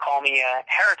gasp and call me a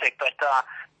heretic, but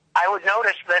I would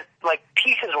notice that, like,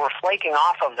 pieces were flaking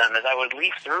off of them as I would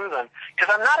leaf through them,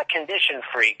 because I'm not a condition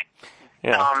freak.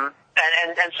 Yeah.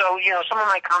 And so, some of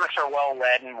my comics are well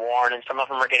read and worn, and some of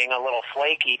them are getting a little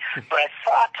flaky. But I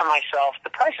thought to myself, the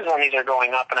prices on these are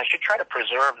going up, and I should try to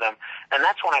preserve them. And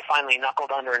that's when I finally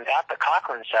knuckled under and got the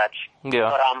Cochrane sets.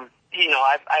 Yeah. But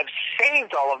I've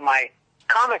saved all of my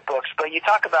comic books. But you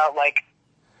talk about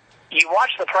you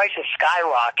watch the prices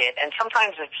skyrocket, and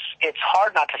sometimes it's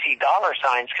hard not to see dollar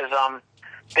signs because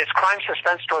this Crime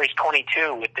Suspense Stories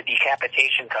 22 with the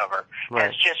decapitation cover.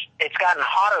 Right. It's gotten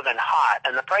hotter than hot,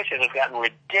 and the prices have gotten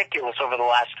ridiculous over the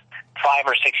last 5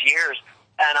 or 6 years.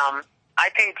 And I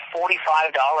paid $45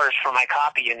 for my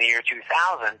copy in the year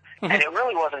 2000, and it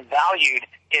really wasn't valued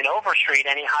in Overstreet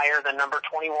any higher than number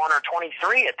 21 or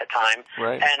 23 at the time.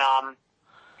 Right. And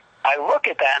I look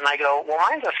at that and I go, well,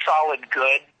 mine's a solid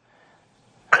good,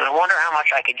 and I wonder how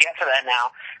much I could get for that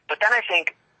now. But then I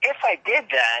think, if I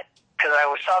did that, because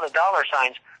I saw the dollar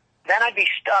signs, then I'd be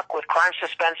stuck with Crime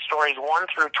Suspense Stories 1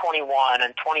 through 21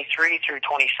 and 23 through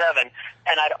 27,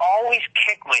 and I'd always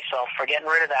kick myself for getting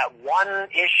rid of that one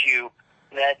issue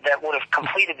that would have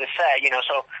completed the set,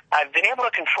 So I've been able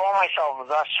to control myself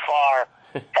thus far,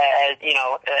 and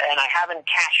I haven't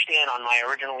cashed in on my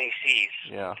original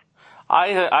ECs. Yeah.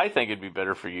 I think it'd be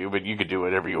better for you, but you could do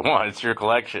whatever you want. It's your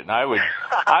collection. I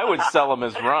would sell them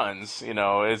as runs.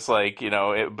 It's like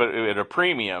but at a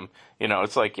premium.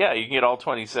 It's like you can get all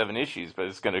 27 issues, but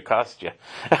it's going to cost you.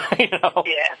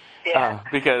 Yeah.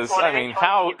 Because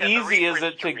how easy is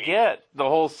it to get the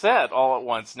whole set all at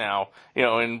once now?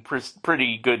 In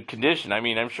pretty good condition.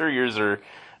 I'm sure yours are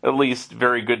at least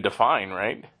very good to find,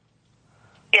 right?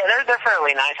 Yeah, they're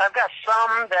fairly nice. I've got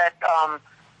some that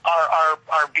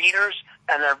are beaters,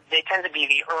 and they tend to be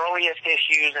the earliest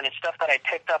issues, and it's stuff that I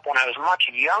picked up when I was much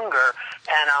younger.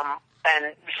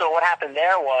 And so what happened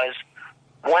there was,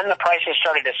 when the prices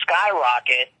started to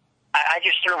skyrocket, I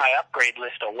just threw my upgrade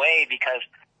list away because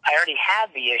I already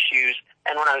had the issues,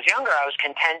 and when I was younger, I was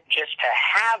content just to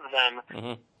have them.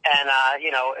 Mm-hmm. And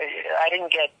I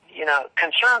didn't get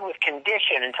concerned with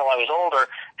condition until I was older.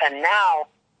 And now,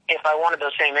 if I wanted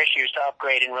those same issues to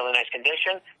upgrade in really nice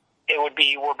condition, it would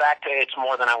be, we're back to it's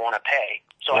more than I want to pay.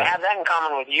 So I have that in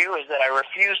common with you, is that I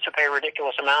refuse to pay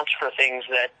ridiculous amounts for things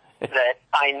that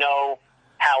I know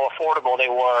how affordable they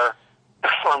were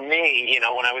for me,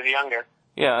 when I was younger.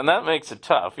 Yeah, and that makes it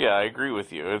tough. Yeah, I agree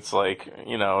with you. It's like,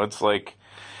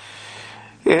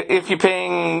 if you're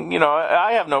paying,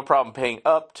 I have no problem paying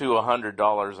up to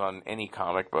 $100 on any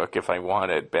comic book if I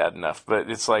want it bad enough. But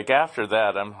it's like, after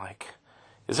that, I'm like,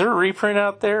 is there a reprint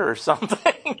out there or something?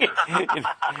 Well,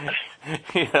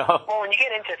 when you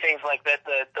get into things like that,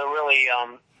 the really,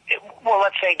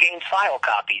 let's say Gaines file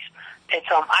copies. It's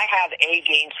I have a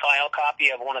Gaines file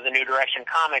copy of one of the New Direction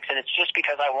comics, and it's just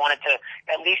because I wanted to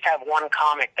at least have one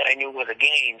comic that I knew was a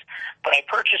Gaines. But I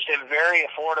purchased it very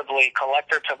affordably,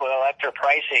 collector to collector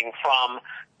pricing, from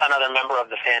another member of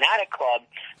the Fanatic Club.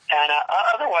 And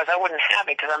otherwise, I wouldn't have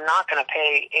it, because I'm not going to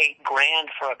pay $8,000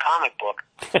 for a comic book,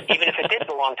 even if it did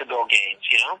belong to Bill Gaines.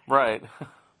 Right.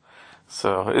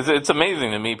 So it's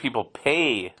amazing to me. People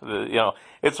pay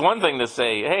It's one thing to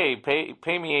say, "Hey,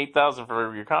 pay me $8,000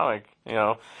 for your comic,"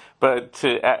 but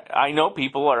I know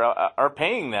people are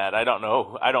paying that. I don't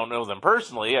know them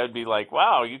personally. I'd be like,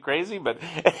 "Wow, are you crazy?" But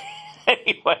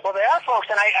anyway. Well, there are folks,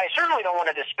 and I certainly don't want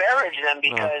to disparage them,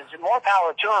 because more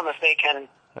power to them if they can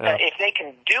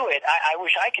do it. I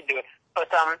wish I could do it. But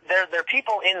there are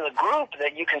people in the group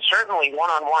that you can certainly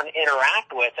one-on-one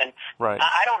interact with, and right.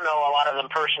 I don't know a lot of them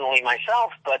personally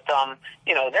myself, but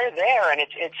they're there, and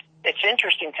it's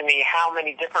interesting to me how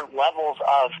many different levels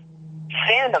of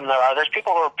fandom there are. There's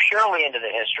people who are purely into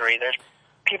the history. There's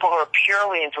people who are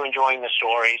purely into enjoying the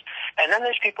stories, and then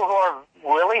there's people who are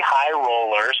really high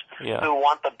rollers who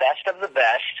want the best of the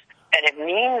best, and it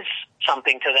means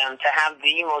something to them to have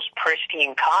the most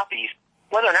pristine copies,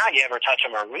 whether or not you ever touch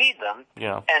them or read them.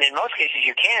 Yeah. And in most cases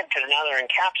you can't, because now they're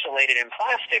encapsulated in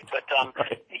plastic. But,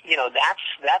 right.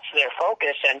 That's their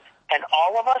focus. And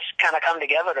all of us kind of come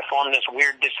together to form this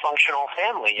weird dysfunctional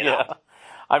family, Yeah.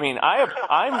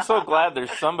 I'm so glad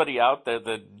there's somebody out there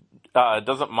that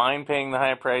doesn't mind paying the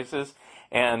high prices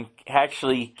and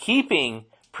actually keeping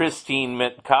pristine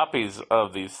mint copies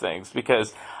of these things,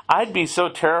 because I'd be so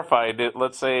terrified that,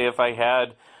 let's say, if I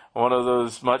had one of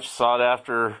those much sought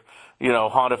after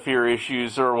Haunt of Fear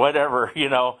issues or whatever,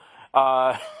 and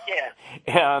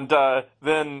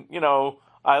then,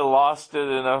 I lost it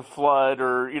in a flood,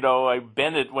 or, I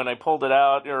bent it when I pulled it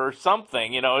out or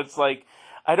something, it's like,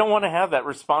 I don't want to have that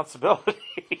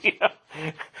responsibility.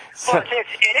 So. Well, it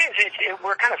is.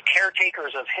 We're kind of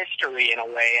caretakers of history in a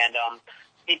way, and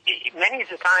many is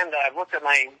the time that I've looked at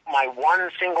my one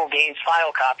single Gaines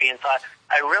file copy and thought,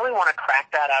 I really want to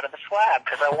crack that out of the slab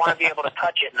because I want to be able to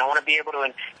touch it and I want to be able to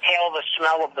inhale the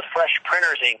smell of the fresh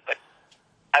printer's ink. But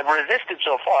I've resisted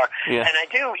so far. Yeah. And I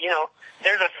do,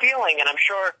 there's a feeling, and I'm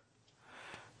sure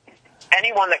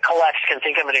anyone that collects can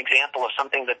think of an example of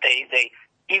something that they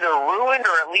either ruined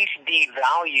or at least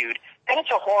devalued. And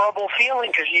it's a horrible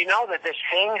feeling because you know that this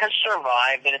thing has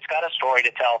survived and it's got a story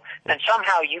to tell. And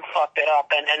somehow you fucked it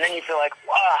up. And then you feel like,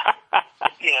 wow,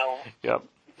 Yep.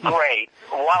 great.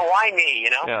 Why me,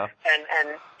 Yeah.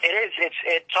 And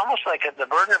it's almost like the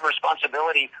burden of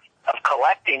responsibility of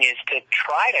collecting is to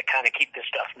try to kind of keep this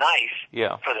stuff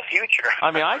nice for the future.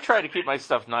 I mean, I try to keep my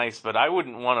stuff nice, but I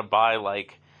wouldn't want to buy,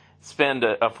 spend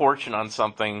a fortune on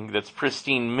something that's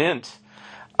pristine mint,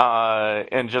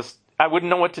 and just, I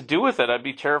wouldn't know what to do with it. I'd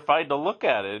be terrified to look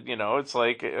at it. It's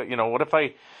like, what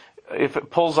if it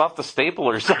pulls off the staple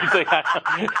or something?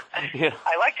 I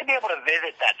like to be able to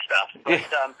visit that stuff. But,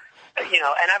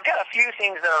 and I've got a few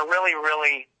things that are really,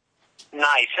 really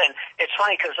nice. And it's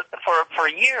funny because for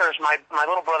years, my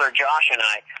little brother Josh and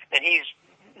I, and he's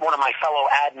one of my fellow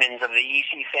admins of the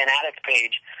EC Fanatics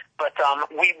page, but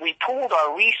we pooled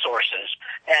our resources.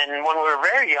 And when we were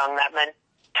very young, that meant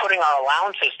putting our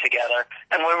allowances together.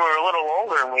 And when we were a little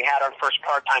older and we had our first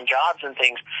part-time jobs and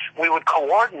things, we would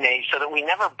coordinate so that we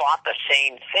never bought the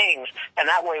same things. And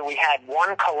that way we had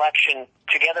one collection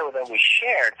together that we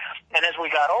shared. And as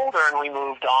we got older and we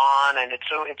moved on and it's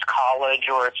college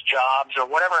or it's jobs or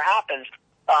whatever happens,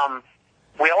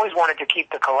 we always wanted to keep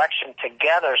the collection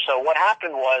together. So what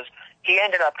happened was he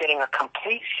ended up getting a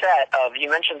complete set of,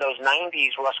 you mentioned those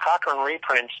 90s Russ Cochran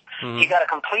reprints. Mm-hmm. He got a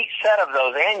complete set of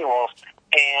those annuals,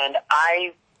 and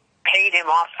I paid him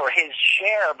off for his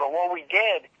share. But what we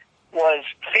did was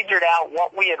figured out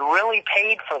what we had really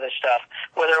paid for this stuff,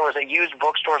 whether it was at used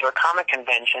bookstores or comic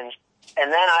conventions.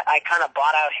 And then I kind of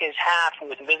bought out his half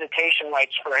with visitation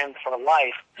rights for him for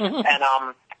life. Mm-hmm. And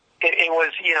it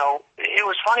was, it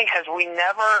was funny because we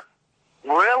never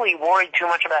really worried too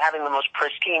much about having the most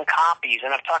pristine copies.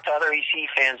 And I've talked to other EC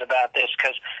fans about this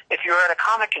because if you're at a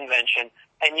comic convention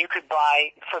and you could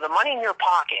buy, for the money in your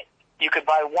pocket, you could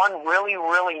buy one really,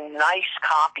 really nice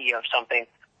copy of something,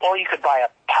 or you could buy a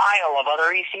pile of other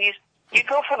ECs. You'd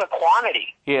go for the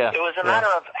quantity. Yeah. It was a matter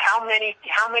of how many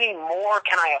more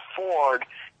can I afford,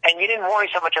 and you didn't worry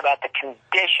so much about the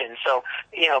condition. So,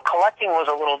 collecting was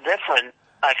a little different,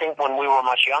 I think, when we were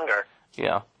much younger.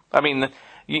 Yeah. I mean,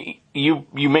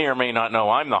 you may or may not know,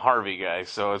 I'm the Harvey guy,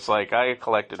 so it's like I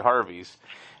collected Harveys.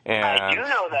 And, I do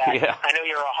know that. Yeah. I know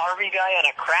you're a Harvey guy and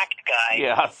a cracked guy.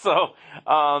 Yeah, so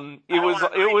it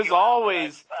was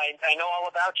always. I know all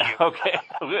about you.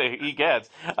 Okay, he gets.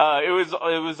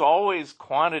 It was always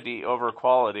quantity over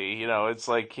quality. It's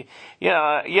like,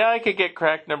 I could get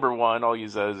cracked number 1. I'll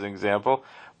use that as an example.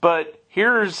 But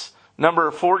here's number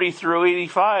 40 through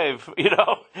 85.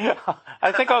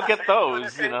 I think I'll get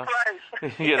those. But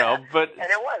and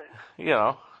it was.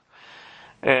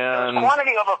 And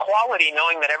quantity over quality,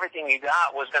 knowing that everything you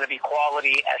got was going to be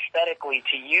quality aesthetically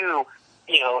to you,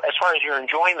 as far as your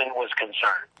enjoyment was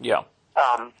concerned. Yeah.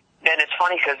 And it's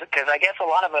funny because I guess a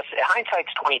lot of us,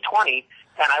 hindsight's 20/20,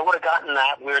 and I would have gotten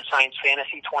that Weird Science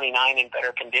Fantasy 29 in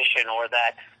better condition, or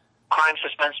that Crime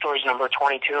Suspense Stories number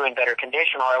 22 in better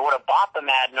condition, or I would have bought the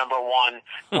Mad number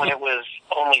 1 when it was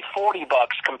only $40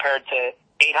 compared to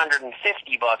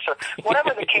 $850, or whatever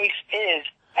the case is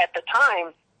at the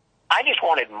time. I just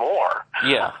wanted more.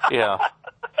 Yeah.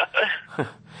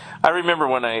 I remember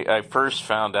when I first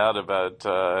found out about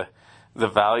the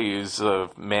values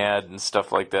of Mad and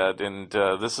stuff like that, and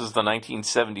this is the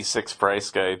 1976 price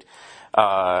guide,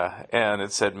 and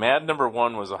it said Mad number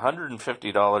 1 was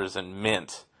 $150 in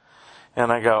mint. And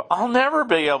I go, I'll never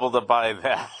be able to buy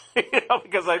that,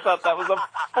 because I thought that was a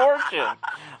fortune,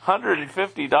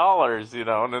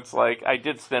 $150, and it's like, I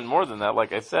did spend more than that,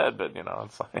 like I said, but,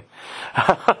 it's like,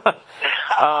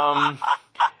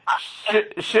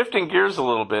 shifting gears a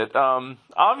little bit,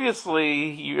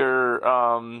 obviously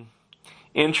your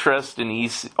interest in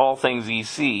all things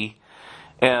EC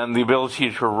and the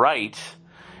ability to write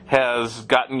has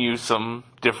gotten you some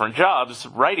different jobs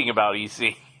writing about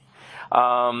EC.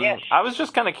 Yes. I was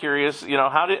just kind of curious,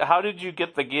 how did you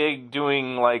get the gig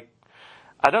doing,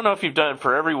 I don't know if you've done it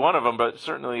for every one of them, but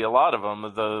certainly a lot of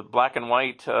them, the black and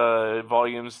white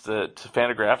volumes that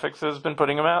Fantagraphics has been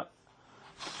putting them out?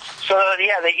 So,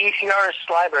 the EC Artists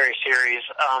Library series,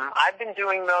 I've been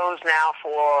doing those now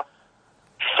for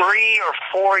 3 or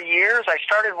 4 years. I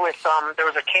started with, there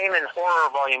was a Kamen horror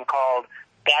volume called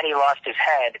Daddy Lost His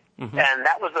Head, and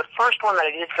that was the first one that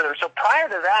I did for them. So prior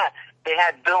to that, they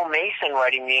had Bill Mason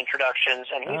writing the introductions,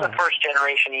 and he's a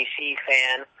first-generation EC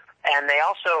fan, and they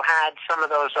also had some of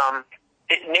those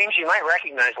names you might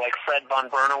recognize, like Fred von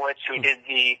Bernowitz, who did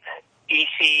the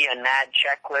EC and Mad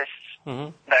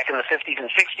checklists back in the 50s and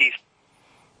 60s,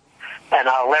 and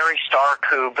Larry Stark,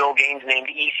 who Bill Gaines named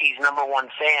EC's #1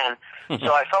 fan.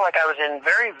 So I felt like I was in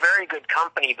very, very good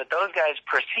company, but those guys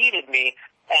preceded me,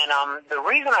 and the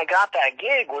reason I got that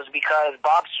gig was because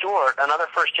Bob Stewart, another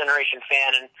first-generation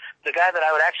fan, and the guy that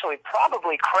I would actually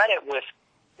probably credit with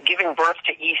giving birth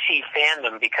to EC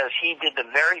fandom, because he did the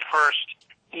very first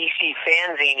EC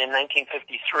fanzine in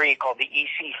 1953 called the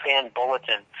EC Fan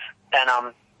Bulletin,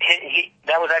 and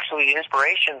that was actually the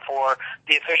inspiration for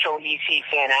the official EC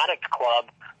Fanatic Club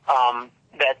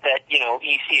that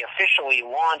EC officially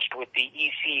launched with the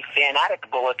EC Fanatic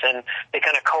Bulletin. They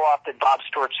kind of co-opted Bob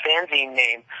Stewart's fanzine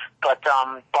name, but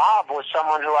Bob was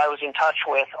someone who I was in touch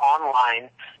with online,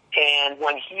 and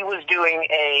when he was doing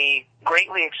a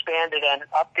greatly expanded and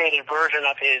updated version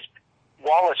of his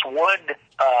Wallace Wood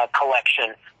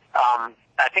collection,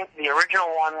 I think the original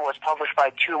one was published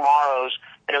by Two Morrows,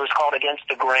 and it was called Against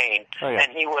the Grain.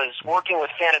 And he was working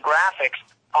with Fantagraphics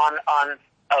on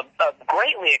a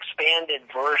greatly expanded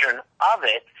version of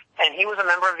it, and he was a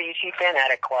member of the EC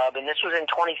Fanatic Club, and this was in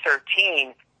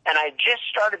 2013, and I just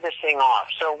started this thing off.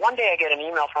 So one day I get an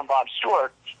email from Bob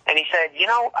Stewart, and he said,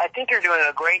 I think you're doing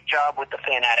a great job with the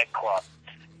Fanatic Club,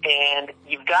 and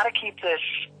you've got to keep this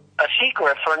a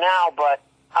secret for now, but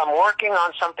I'm working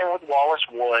on something with Wallace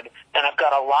Wood, and I've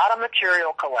got a lot of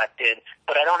material collected,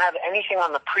 but I don't have anything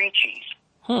on the Preachies.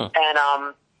 And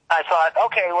I thought,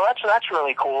 okay, well, that's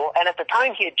really cool. And at the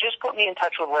time, he had just put me in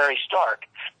touch with Larry Stark,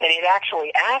 and he'd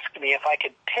actually asked me if I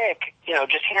could pick,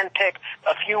 just handpick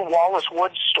a few Wallace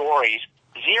Wood stories,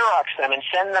 Xerox them, and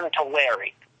send them to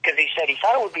Larry. Because he said he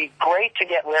thought it would be great to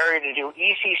get Larry to do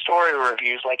EC story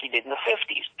reviews like he did in the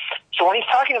 50s. So when he's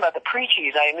talking about the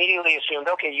Preachies, I immediately assumed,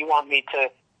 okay, you want me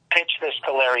to pitch this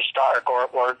to Larry Stark,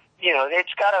 or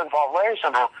it's got to involve Larry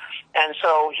somehow. And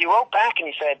so he wrote back and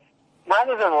he said,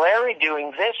 rather than Larry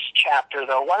doing this chapter,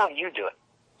 though, why don't you do it?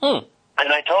 And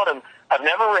I told him, I've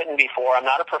never written before. I'm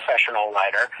not a professional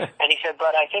writer. And he said,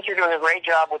 but I think you're doing a great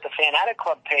job with the Fanatic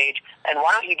Club page, and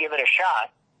why don't you give it a shot?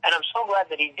 And I'm so glad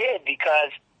that he did, because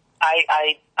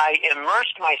I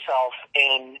immersed myself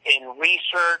in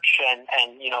research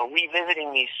and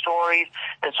revisiting these stories.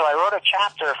 And so I wrote a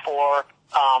chapter for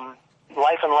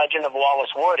Life and Legend of Wallace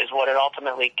Wood is what it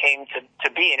ultimately came to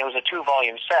be, and it was a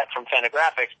 2-volume set from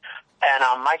Fantagraphics. And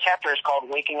my chapter is called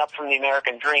Waking Up from the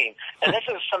American Dream. And this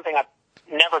is something I've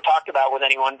never talked about with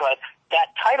anyone, but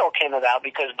that title came about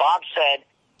because Bob said,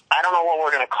 I don't know what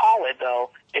we're going to call it,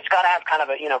 though. It's got to have kind of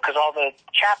a, because all the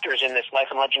chapters in this Life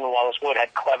and Legend of Wallace Wood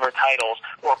had clever titles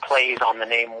or plays on the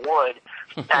name Wood.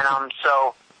 And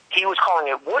so he was calling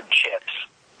it Wood Chips.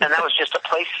 And that was just a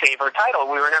place saver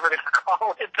title. We were never going to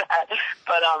call it that.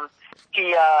 But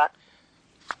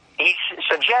he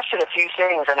suggested a few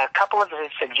things, and a couple of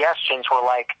his suggestions were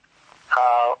like,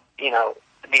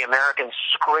 The American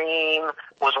Scream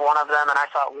was one of them. And I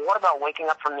thought, well, what about Waking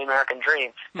Up from the American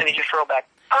Dream? And he just wrote back,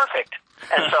 perfect.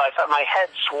 And so I thought my head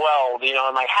swelled,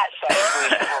 and my hat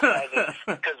sat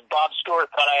because Bob Stewart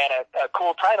thought I had a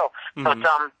cool title. But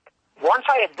once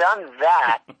I had done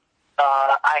that,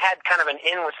 I had kind of an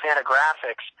in with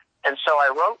Fantagraphics, and so I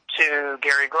wrote to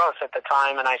Gary Groth at the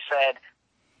time, and I said,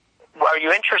 are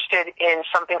you interested in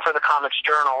something for the Comics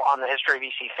Journal on the history of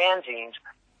EC fanzines,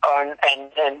 and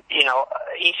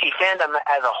EC fandom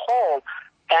as a whole?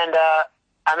 And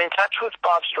I'm in touch with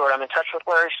Bob Stewart, I'm in touch with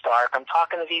Larry Stark, I'm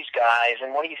talking to these guys,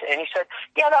 and what do you think? And he said,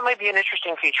 yeah, that might be an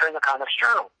interesting feature in the Comics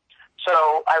Journal.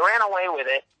 So I ran away with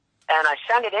it, and I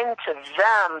sent it in to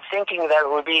them thinking that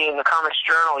it would be in the Comics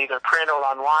Journal, either print or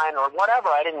online or whatever.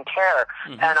 I didn't care.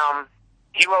 And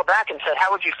he wrote back and said,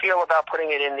 how would you feel about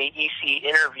putting it in the EC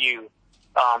interview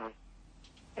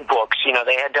books?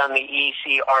 They had done the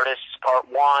EC Artists Part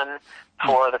 1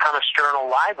 for the Comics Journal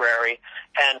library.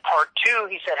 And Part 2,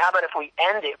 he said, how about if we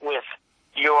end it with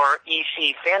your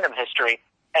EC fandom history?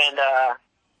 And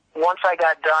once I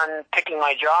got done picking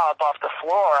my jaw up off the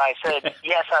floor, I said,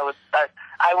 yes,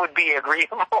 I would be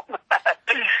agreeable with that.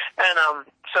 And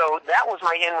so that was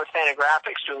my in with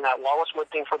Fantagraphics, doing that Wallace Wood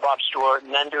thing for Bob Stewart,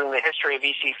 and then doing the history of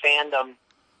EC fandom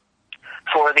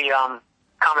for the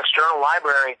Comics Journal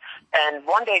library. And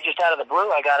one day, just out of the blue,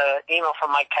 I got an email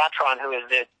from Mike Catron, who is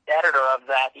the editor of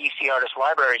that EC Artist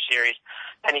Library series,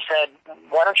 and he said,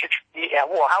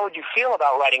 how would you feel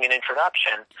about writing an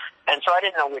introduction? And so I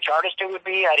didn't know which artist it would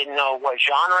be. I didn't know what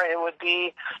genre it would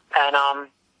be. And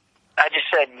I just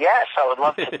said, yes, I would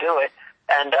love to do it.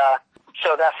 And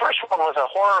so that first one was a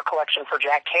horror collection for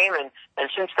Jack Kamen, and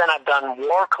since then I've done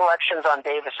war collections on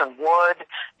Davis and Wood,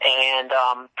 and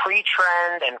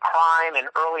pre-trend and crime and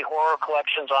early horror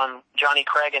collections on Johnny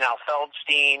Craig and Al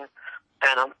Feldstein,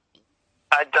 and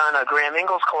I've done a Graham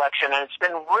Ingalls collection, and it's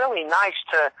been really nice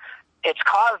it's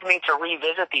caused me to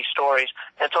revisit these stories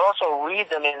and to also read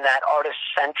them in that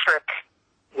artist-centric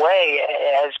way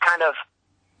as kind of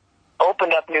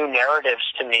opened up new narratives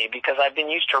to me, because I've been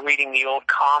used to reading the old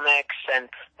comics and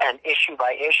issue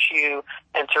by issue,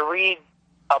 and to read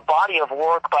a body of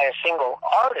work by a single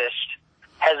artist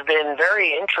has been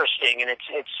very interesting, and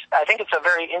I think it's a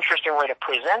very interesting way to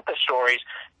present the stories.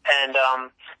 And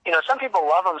some people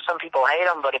love them, some people hate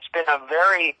them, but it's been a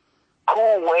very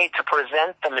cool way to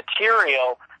present the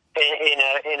material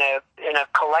in a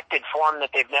collected form that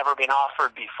they've never been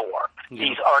offered before. Yeah.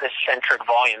 These artist-centric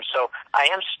volumes. So I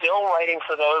am still writing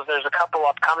for those. There's a couple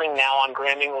upcoming now on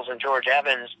Graham Ingalls and George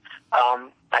Evans.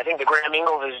 I think the Graham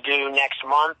Ingalls is due next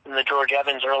month, and the George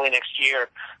Evans early next year.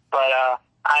 But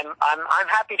I'm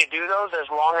happy to do those as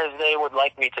long as they would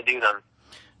like me to do them.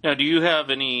 Now, do you have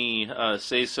any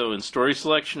say-so in story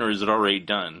selection, or is it already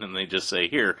done, and they just say,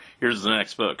 here's the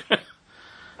next book?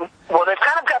 Well, they've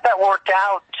kind of got that worked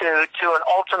out to an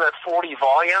ultimate 40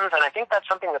 volumes, and I think that's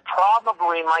something that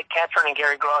probably Mike Ketron and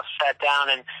Gary Gross sat down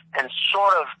and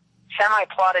sort of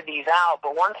semi-plotted these out.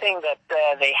 But one thing that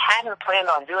they hadn't planned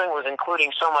on doing was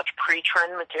including so much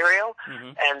pre-trend material,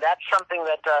 and that's something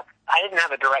that I didn't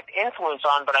have a direct influence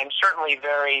on, but I'm certainly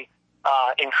very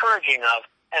encouraging of.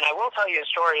 And I will tell you a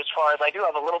story as far as I do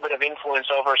have a little bit of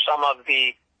influence over some of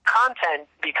the content,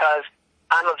 because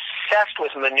I'm obsessed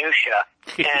with minutia,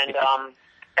 and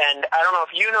I don't know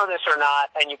if you know this or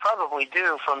not, and you probably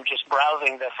do from just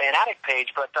browsing the Fanatic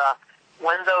page, but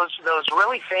when those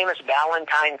really famous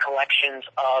Ballantine collections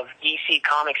of EC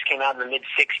comics came out in the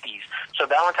mid-'60s, so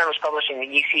Ballantine was publishing the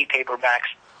EC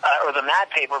paperbacks, or the Mad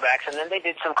paperbacks, and then they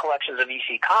did some collections of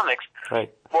EC comics.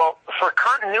 Right. Well, for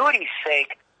continuity's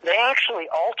sake, they actually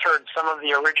altered some of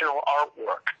the original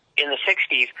artwork in the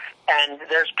 60s, and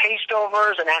there's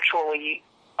pastovers and actually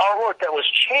artwork that was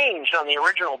changed on the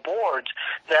original boards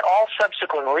that all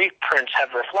subsequent reprints have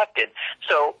reflected.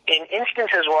 So in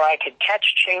instances where I could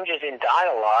catch changes in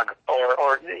dialogue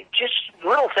or just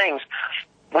little things,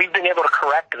 we've been able to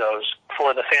correct those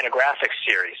for the Fantagraphics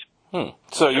series.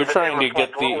 So you're trying to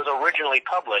get what was originally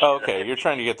published. Oh, okay, you're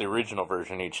trying to get the original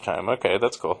version each time. Okay,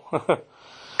 that's cool.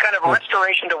 Kind of a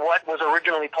restoration to what was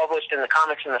originally published in the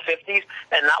comics in the 50s,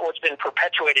 and not what's been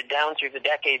perpetuated down through the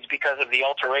decades because of the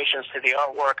alterations to the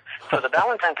artwork for the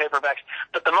Ballantine paperbacks.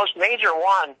 But the most major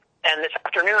one, and this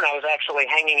afternoon I was actually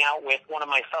hanging out with one of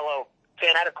my fellow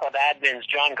Fanatic Club admins,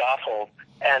 John Gotthold,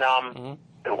 and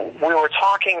we were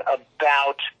talking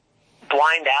about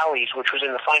Blind Alleys, which was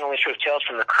in the final issue of Tales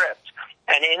from the Crypt.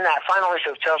 And in that final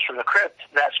issue of Tales from the Crypt,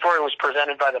 that story was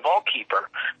presented by the Vault Keeper.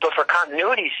 But for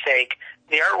continuity's sake,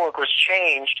 the artwork was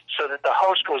changed so that the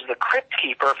host was the Crypt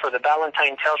Keeper for the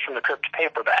Ballantine Tales from the Crypt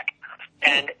paperback.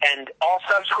 And all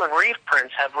subsequent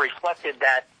reprints have reflected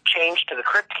that change to the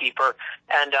Crypt Keeper.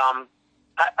 And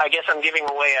I guess I'm giving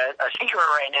away a secret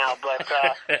right now, but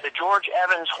the George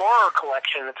Evans horror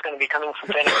collection that's going to be coming from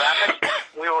Fantagraphics,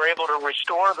 we were able to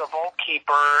restore the Vault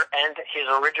Keeper and his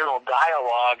original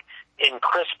dialogue in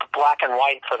crisp black and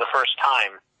white for the first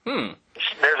time.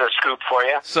 There's a scoop for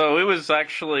you. So it was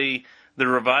actually the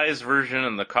revised version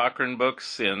in the Cochrane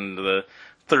books and the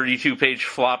 32-page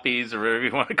floppies, or whatever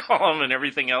you want to call them, and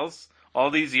everything else all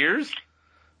these years?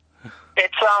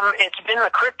 It's been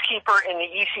the Crypt Keeper in the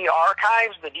EC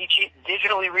archives, the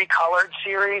digitally recolored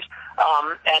series,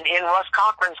 and in Russ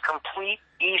Cochrane's complete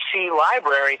EC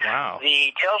library,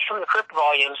 the Tales from the Crypt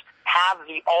volumes have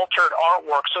the altered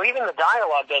artwork. So even the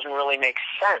dialogue doesn't really make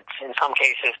sense in some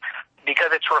cases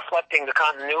because it's reflecting the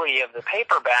continuity of the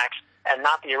paperbacks and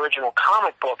not the original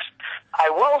comic books. I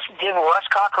will give Russ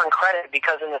Cochrane credit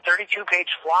because in the 32-page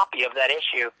floppy of that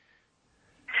issue,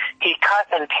 he cut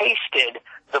and pasted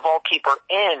the Vault Keeper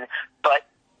in, but,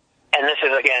 and this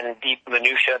is again deep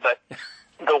minutia, but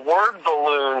the word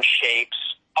balloon shapes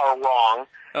are wrong,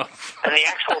 and the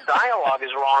actual dialogue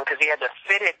is wrong because he had to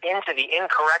fit it into the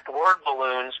incorrect word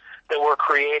balloons that were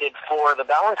created for the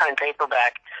Ballantine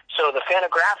paperback. So the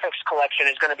Fantagraphics collection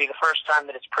is going to be the first time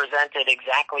that it's presented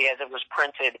exactly as it was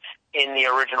printed in the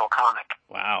original comic.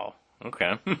 Wow.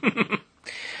 Okay.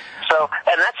 So,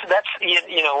 and that's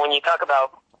you know, when you talk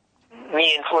about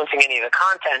me influencing any of the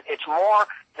content, it's more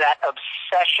that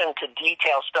obsession to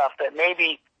detail stuff that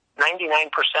maybe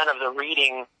 99% of the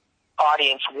reading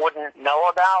audience wouldn't know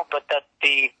about, but that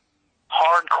the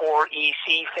hardcore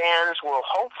EC fans will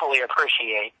hopefully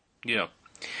appreciate. Yeah.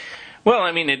 Well,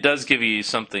 I mean, it does give you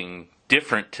something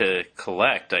different to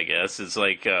collect, I guess. It's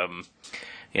like,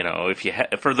 if you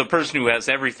for the person who has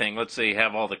everything, let's say you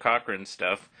have all the Cochrane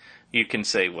stuff, you can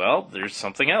say, well, there's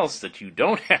something else that you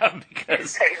don't have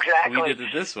because exactly. we did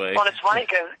it this way. Well, it's funny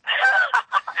because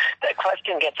that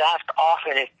question gets asked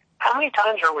often is, how many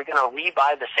times are we going to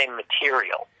rebuy the same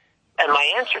material? And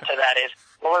my answer to that is,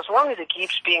 well, as long as it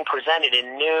keeps being presented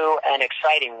in new and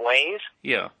exciting ways,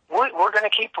 yeah, we're going to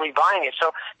keep rebuying it.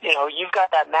 So, you've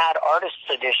got that Mad Artists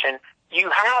edition.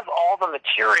 You have all the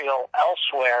material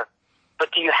elsewhere,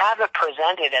 but do you have it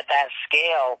presented at that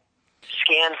scale,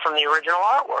 scanned from the original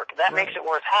artwork? That makes it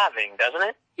worth having, doesn't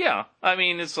it? Yeah. I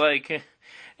mean, it's like,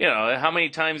 how many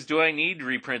times do I need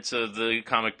reprints of the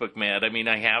comic book Mad? I mean,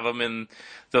 I have them in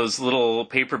those little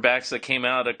paperbacks that came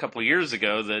out a couple of years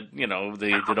ago that,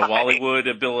 they did a Wally Wood,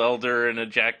 a Bill Elder, and a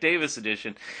Jack Davis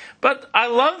edition. But I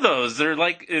love those. They're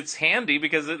like, it's handy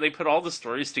because they put all the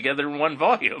stories together in one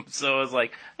volume. So I was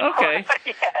like, okay.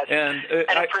 Yes. And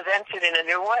it presents it in a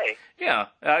new way. Yeah.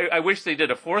 I wish they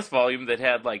did a fourth volume that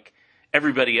had, like,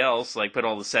 everybody else, like, put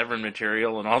all the Severin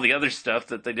material and all the other stuff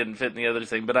that they didn't fit in the other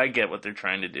thing, but I get what they're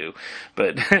trying to do.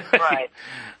 But right.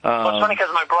 Well, it's funny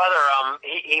because my brother,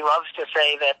 he loves to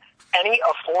say that any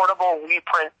affordable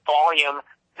reprint volume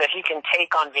that he can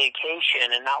take on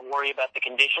vacation and not worry about the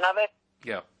condition of it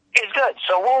is good.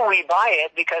 So we'll rebuy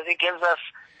it because it gives us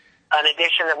an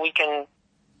edition that we can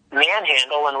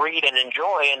manhandle and read and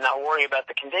enjoy and not worry about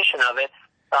the condition of it.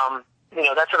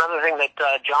 That's another thing that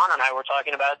John and I were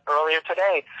talking about earlier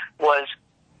today was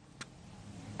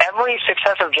every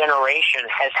successive generation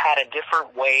has had a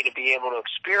different way to be able to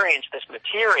experience this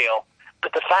material,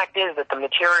 but the fact is that the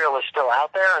material is still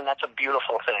out there, and that's a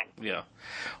beautiful thing. Yeah.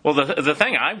 Well, the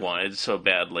thing I wanted so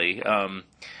badly,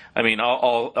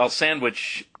 I'll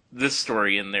sandwich this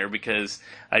story in there because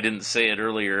I didn't say it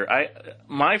earlier.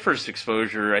 My first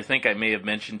exposure, I think I may have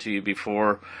mentioned to you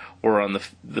before, or on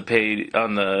the page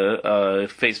on the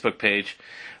Facebook page,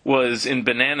 was in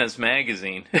Bananas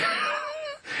magazine.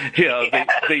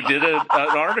 They did an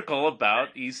article about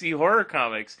EC horror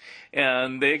comics,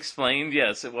 and they explained,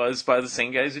 yes, it was by the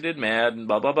same guys who did Mad and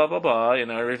blah blah blah blah blah,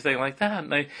 everything like that.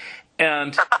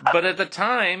 But at the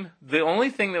time, the only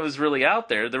thing that was really out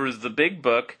there was the big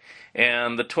book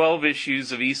and the 12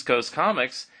 issues of East Coast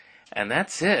Comics, and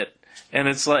that's it. And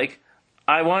it's like,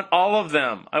 I want all of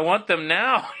them. I want them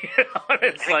now.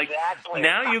 It's like,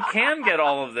 now you can get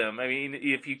all of them. I mean,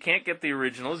 if you can't get the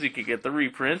originals, you can get the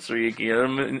reprints, or you can get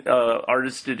them in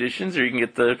artist editions, or you can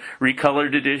get the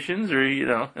recolored editions,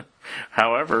 or,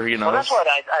 however, Well, that's what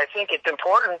I think it's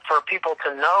important for people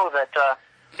to know that,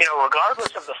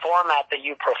 regardless of the format that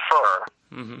you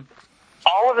prefer,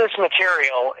 all of this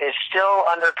material is still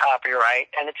under copyright,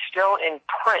 and it's still in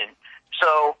print.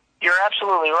 So you're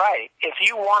absolutely right. If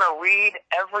you want to read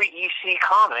every EC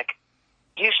comic,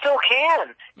 you still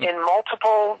can. In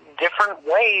multiple different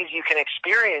ways you can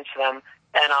experience them.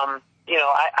 And,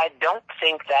 I don't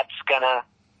think that's going to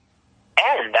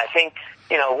end. I think,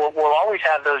 we'll always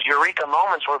have those eureka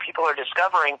moments where people are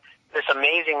discovering this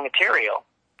amazing material.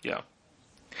 Yeah.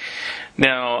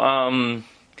 Now,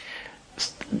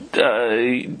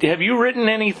 have you written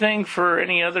anything for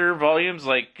any other volumes?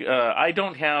 Like, I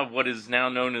don't have what is now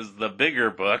known as the bigger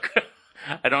book.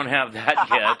 I don't have that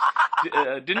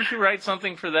yet. Didn't you write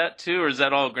something for that too, or is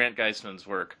that all Grant Geisman's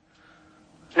work?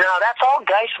 No, that's all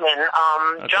Geisman.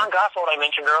 Okay. John Gossold, I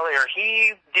mentioned earlier,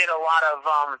 he did a lot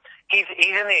of, he's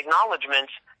in the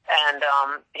acknowledgments, and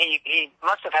he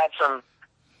must have had some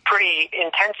pretty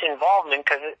intense involvement,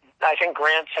 because I think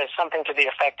Grant says something to the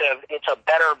effect of, it's a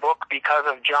better book because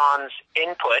of John's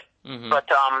input. But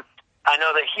I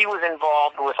know that he was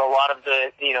involved with a lot of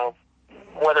the,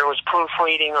 whether it was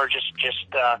proofreading or just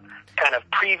kind of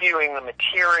previewing the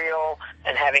material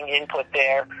and having input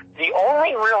there. The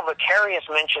only real vicarious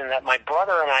mention that my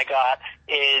brother and I got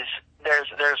is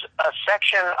there's a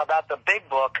section about the big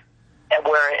book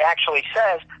where it actually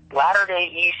says Latter-day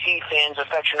EC fans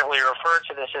affectionately refer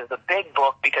to this as the big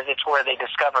book because it's where they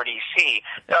discovered EC,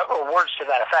 or words to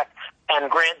that effect.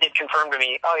 And Grant did confirm to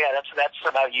me, oh yeah, that's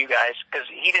about you guys, because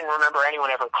he didn't remember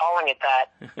anyone ever calling it that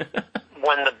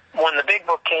when the big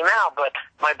book came out. But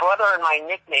my brother and my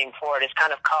nickname for it is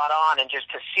kind of caught on, and just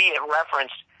to see it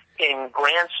referenced in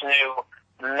Grant's new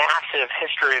massive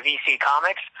history of EC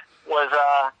comics was,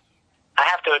 I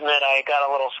have to admit, I got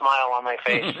a little smile on my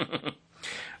face.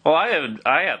 Well, I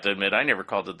have to admit, I never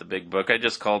called it the big book. I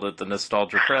just called it the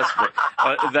Nostalgia Press book.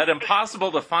 That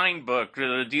impossible to find book at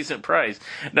a decent price.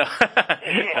 No,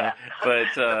 yeah, but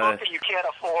the book that you can't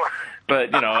afford.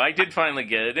 But, I did finally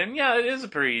get it, and yeah, it is a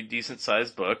pretty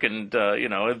decent-sized book, and,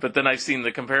 but then I've seen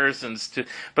the comparisons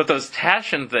but those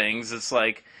Taschen things, it's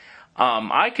like,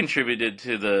 I contributed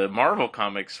to the Marvel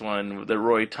Comics one that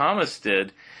Roy Thomas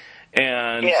did,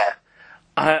 and... Yeah.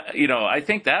 I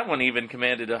think that one even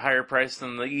commanded a higher price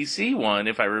than the EC one,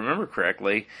 if I remember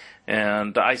correctly.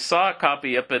 And I saw a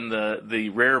copy up in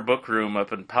the rare book room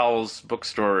up in Powell's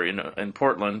bookstore in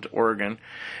Portland, Oregon.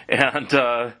 And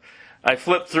I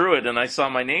flipped through it, and I saw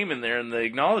my name in there in the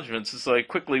acknowledgments. So I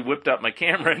quickly whipped out my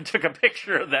camera and took a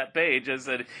picture of that page. I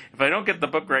said, if I don't get the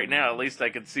book right now, at least I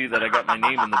could see that I got my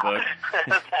name in the book.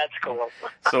 That's cool.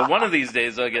 So one of these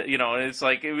days I'll get, and it's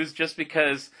like, it was just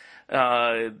because...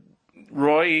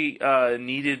 Roy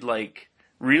needed, like,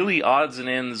 really odds and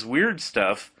ends weird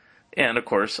stuff, and, of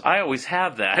course, I always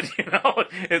have that,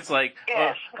 It's like,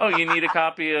 yes. oh, you need a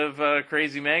copy of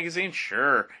Crazy Magazine?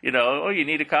 Sure. Oh, you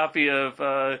need a copy of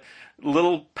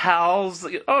Little Pals?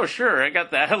 Oh, sure, I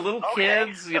got that. Little Okay.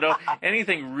 Kids,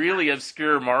 anything really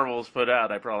obscure Marvel's put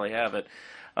out, I probably have it.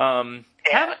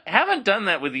 Haven't done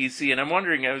that with EC, and I'm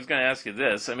wondering, I was going to ask you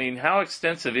this. I mean, how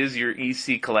extensive is your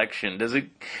EC collection? Does it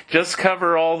just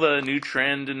cover all the new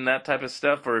trend and that type of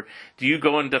stuff, or do you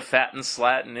go into Fat and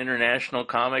Slat and International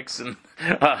Comics and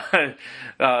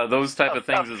those type of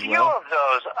things as well? A few of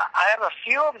those. I have a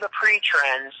few of the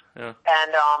pre-trends, and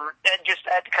just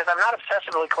because I'm not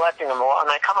obsessively collecting them all, and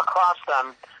I come across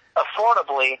them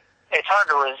affordably, it's hard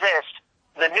to resist.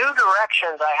 The new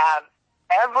directions I have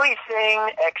everything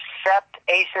except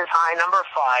Aces High number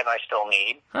 5 I still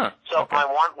need. So my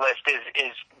want list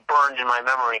is burned in my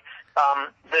memory.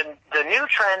 The new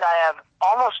trend, I have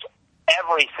almost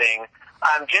everything.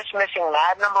 I'm just missing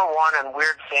Mad number 1 and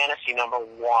Weird Fantasy number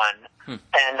 1.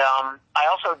 And I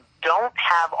also don't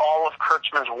have all of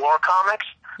Kurtzman's War comics.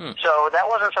 So that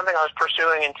wasn't something I was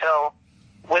pursuing until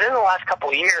within the last couple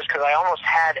of years, because I almost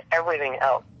had everything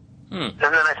else. And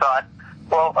then I thought,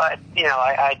 well, I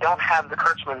don't have the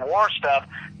Kurtzman War stuff,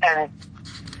 and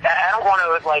I don't want to,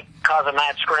 cause a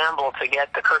mad scramble to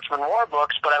get the Kurtzman War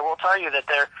books, but I will tell you that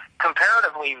they're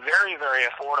comparatively very, very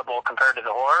affordable compared to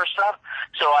the horror stuff,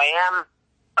 so I am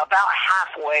about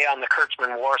halfway on the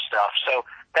Kurtzman War stuff, so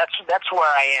that's where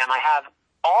I am. I have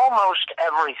almost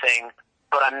everything,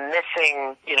 but I'm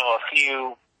missing, a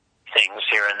few things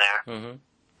here and there. Mm-hmm.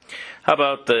 How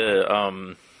about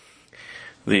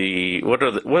what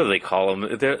do they call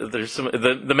them? There's some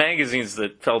the magazines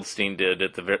that Feldstein did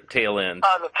at the tail end.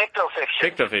 The Pictofiction.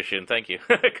 Pictofiction, thank you.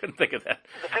 I couldn't think of that.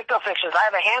 The Pictofictions. I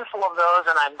have a handful of those,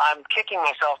 and I'm kicking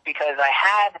myself because I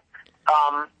had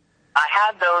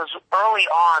those early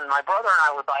on. My brother and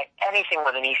I would buy anything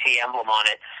with an EC emblem on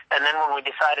it, and then when we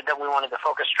decided that we wanted to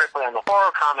focus strictly on the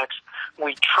horror comics,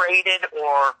 we traded,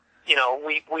 or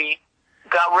we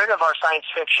got rid of our science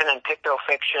fiction and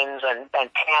Pictofictions and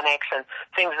Panics and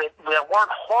things that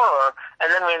weren't horror,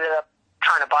 and then we ended up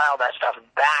trying to buy all that stuff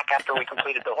back after we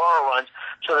completed the horror runs.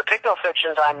 So the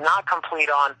Pictofictions I'm not complete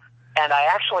on, and I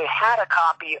actually had a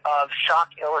copy of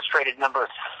Shock Illustrated number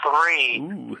 3,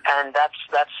 Ooh. And that's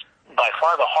by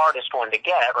far the hardest one to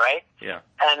get, right? Yeah.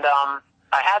 And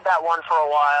I had that one for a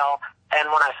while, and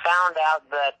when I found out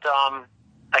that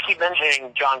I keep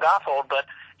mentioning John Gothold, but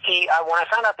when I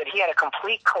found out that he had a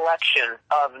complete collection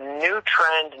of New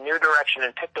Trend, New Direction,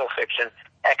 and Pictofiction,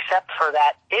 except for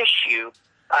that issue,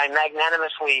 I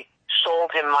magnanimously sold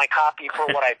him my copy for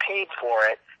what I paid for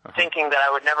it, thinking that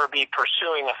I would never be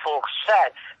pursuing a full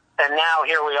set. And now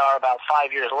here we are about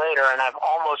 5 years later, and I've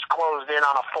almost closed in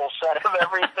on a full set of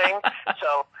everything.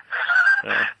 So,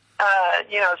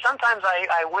 sometimes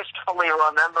I wistfully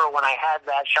remember when I had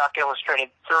that Shock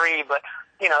Illustrated 3, but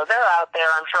they're out there.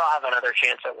 I'm sure I'll have another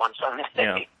chance at one someday.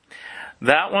 Yeah.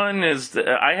 That one is...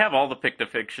 I have all the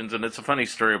Pictofictions, and it's a funny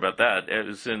story about that. It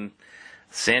was in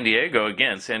San Diego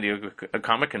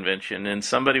Comic Convention, and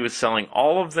somebody was selling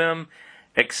all of them,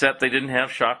 except they didn't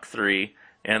have Shock 3,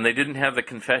 and they didn't have the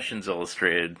Confessions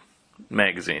Illustrated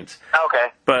magazines. Okay.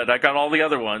 But I got all the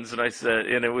other ones, and I said,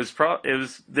 and they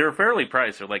were fairly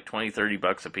priced. They're like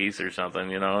 $20-$30 a piece or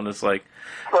something, and it's like,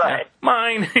 right.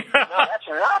 Mine. No, that's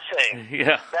nothing.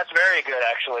 Yeah. That's very good,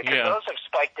 actually, because those have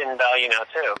spiked in value now,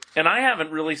 too. And I haven't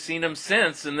really seen them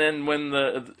since, and then when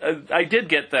I did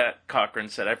get that Cochrane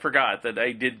set, I forgot that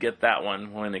I did get that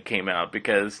one when it came out,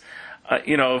 because,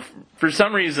 for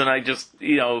some reason I just,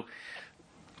 the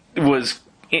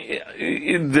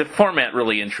format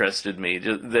really interested me.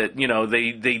 That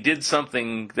they did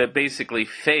something that basically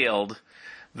failed,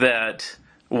 that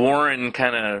Warren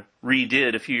kind of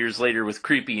redid a few years later with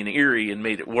Creepy and Eerie and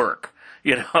made it work.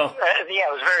 Yeah, it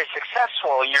was very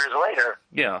successful years later.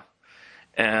 Yeah,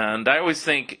 And I always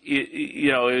think,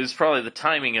 it was probably the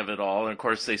timing of it all. And, of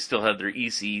course, they still had their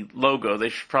EC logo. They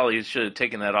probably should have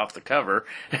taken that off the cover.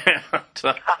 They should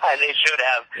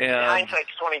have.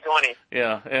 Hindsight's 20/20.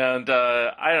 Yeah, and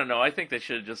I don't know. I think they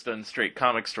should have just done straight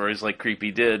comic stories like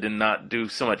Creepy did and not do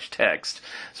so much text.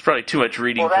 It's probably too much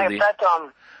reading for the... That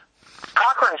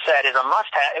Cochrane set is a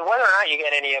must-have. Whether or not you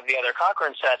get any of the other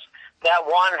Cochrane sets, that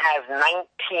one has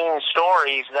 19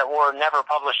 stories that were never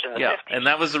published in the 50s. Yeah, and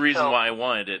that was the reason why I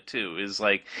wanted it, too, is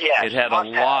it had a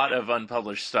lot of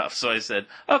unpublished stuff. So I said,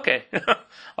 okay,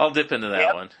 I'll dip into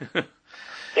that one.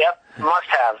 Yep, must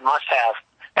have.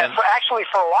 And actually,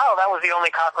 for a while, that was the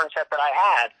only Cochrane set that I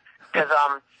had. Because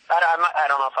I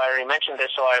don't know if I already mentioned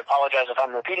this, so I apologize if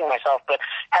I'm repeating myself, but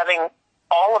having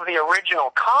all of the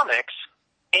original comics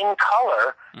in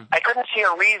color, I couldn't see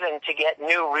a reason to get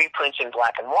new reprints in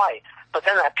black and white. But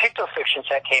then that Pictofiction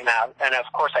set came out, and of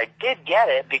course I did get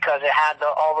it because it had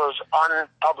all those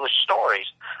unpublished stories.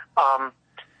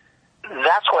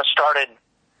 That's what started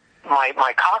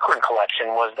my Cochrane collection,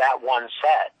 was that one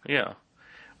set. Yeah.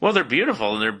 Well, they're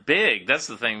beautiful and they're big. That's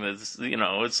the thing that's,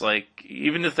 it's like,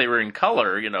 even if they were in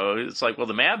color, it's like, well,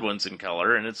 the Mad one's in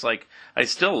color, and it's like, I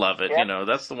still love it, Yep.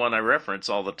 That's the one I reference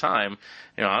all the time.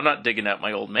 I'm not digging out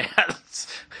my old Mads.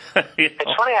 It's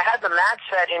funny, I had the Mad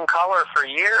set in color for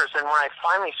years, and when I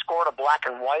finally scored a black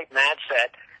and white Mad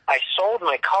set, I sold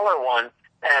my color one,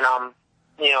 and, a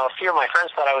few of my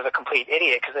friends thought I was a complete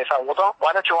idiot, because they thought, well,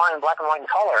 why don't you want it in black and white and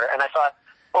color? And I thought,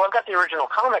 well, I've got the original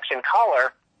comics in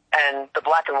color, and the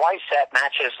black and white set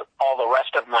matches all the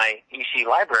rest of my EC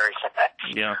library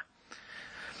sets. Yeah.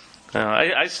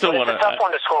 I still want It's a tough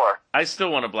one to score. I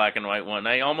still want a black and white one.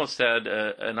 I almost had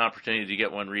an opportunity to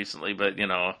get one recently, but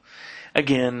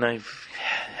again, I've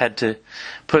had to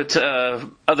put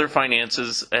other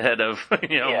finances ahead of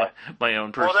my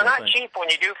own personal. Well, they're not thing. cheap when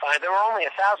you do find. There were only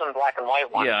 1,000 black and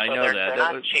white ones. Yeah, I know that. They're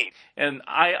not cheap. And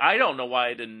I don't know why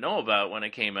I didn't know about it when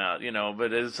it came out,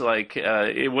 but it's like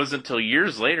it wasn't until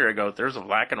years later I go, there's a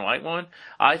black and white one?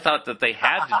 I thought that they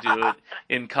had to do it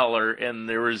in color, and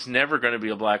there was never going to be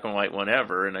a black and white one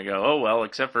ever. And I go, oh, well,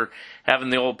 except for having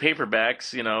the old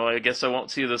paperbacks, I guess I won't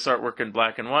see this artwork in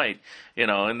black and white,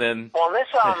 and then... Well, this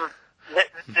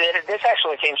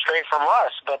actually came straight from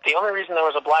Russ, but the only reason there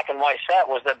was a black and white set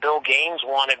was that Bill Gaines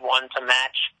wanted one to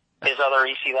match his other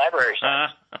EC library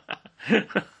sets.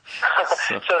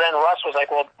 So then Russ was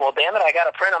like, well, damn it, I got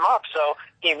to print them up. So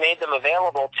he made them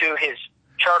available to his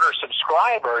charter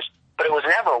subscribers, but it was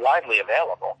never widely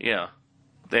available. Yeah,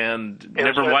 and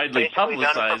never widely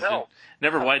publicized.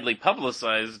 Never widely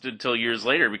publicized until years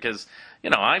later, because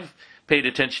I've paid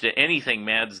attention to anything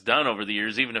Mad's done over the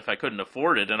years, even if I couldn't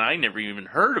afford it, and I never even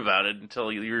heard about it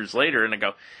until years later, and I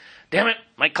go, damn it,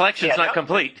 my collection's not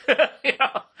complete.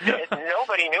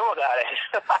 Nobody knew about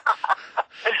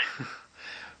it.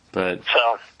 But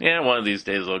one of these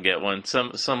days I'll get one.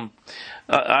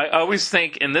 I always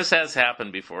think, and this has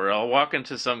happened before, I'll walk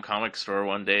into some comic store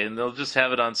one day and they'll just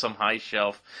have it on some high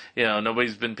shelf.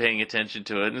 Nobody's been paying attention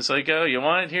to it, and it's like, oh, you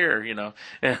want it here, and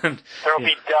there'll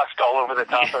be dust all over the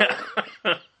top of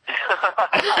it.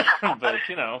 But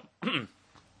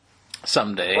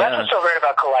someday. Well, that's what's so great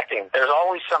about collecting. There's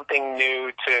always something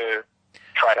new to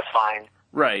try to find.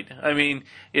 Right. I mean,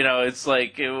 it's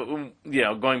like,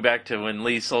 going back to when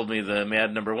Lee sold me the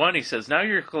Mad #1, he says, now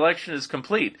your collection is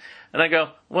complete. And I go,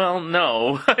 well,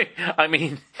 no. I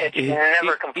mean, it's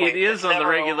never complete. It is it's on the never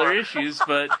regular over. issues,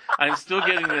 but I'm still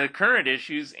getting the current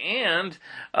issues, and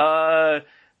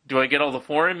do I get all the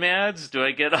foreign Mads? Do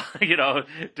I get,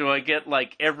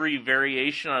 like every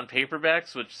variation on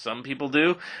paperbacks, which some people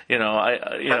do? Some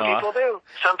people do.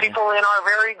 Some people in our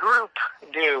very group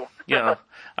do.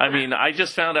 I mean, I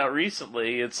just found out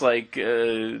recently, it's like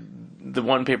the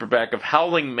one paperback of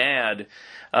Howling Mad.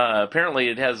 Apparently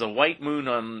it has a white moon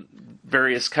on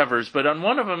various covers, but on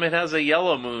one of them it has a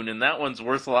yellow moon, and that one's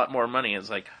worth a lot more money. It's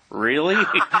like, really?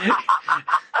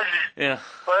 Yeah.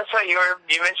 Well, that's right.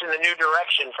 You mentioned the new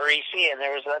direction for EC, and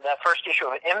there was that first issue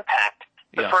of Impact.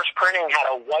 The first printing had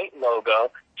a white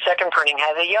logo. Second printing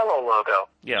has a yellow logo.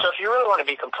 Yeah. So if you really want to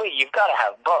be complete, you've got to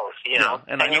have both, Yeah.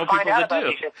 And I know people that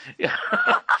do. Yeah.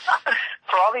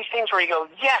 For all these things where you go,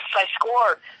 yes, I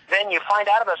scored. Then you find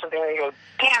out about something and you go,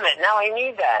 damn it, now I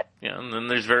need that. Yeah, and then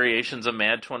there's variations of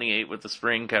Mad 28 with the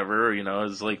spring cover,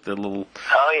 it's like the little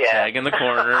tag in the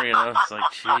corner, it's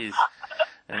like, jeez.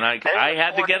 And I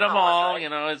had to get them all, you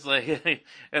know. It's like,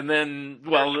 and then,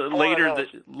 well,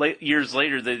 years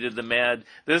later, they did the Mad.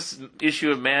 This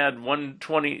issue of Mad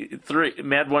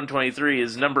 123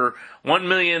 is number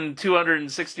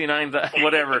 1,269,000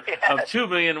 whatever of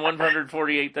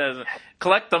 2,148,000.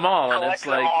 Collect them all, and it's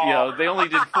like, you know, they only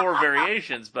did 4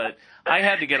 variations, but I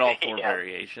had to get all 4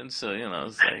 variations, so you know,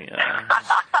 it's like.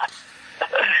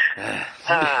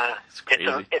 It's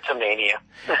crazy. It's a mania.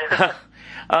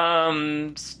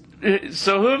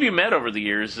 So who have you met over the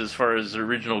years as far as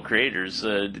original creators?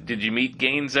 Did you meet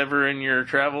Gaines ever in your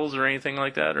travels or anything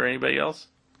like that, or anybody else?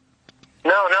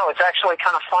 No, it's actually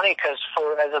kind of funny because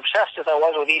for as obsessed as I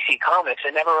was with EC Comics,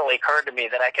 it never really occurred to me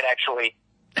that I could actually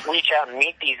reach out and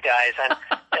meet these guys. And,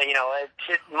 you know,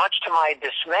 much to my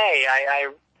dismay,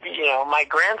 my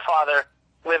grandfather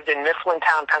lived in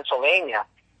Mifflintown, Pennsylvania.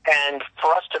 And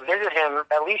for us to visit him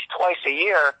at least twice a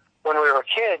year when we were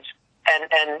kids, and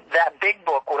that big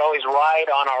book would always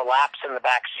ride on our laps in the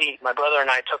back seat. My brother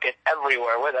and I took it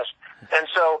everywhere with us. And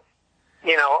so,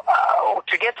 you know,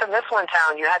 to get to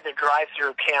Mifflintown, you had to drive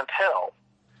through Camp Hill.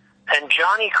 And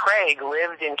Johnny Craig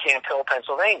lived in Camp Hill,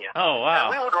 Pennsylvania. Oh, wow.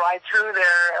 And we would ride through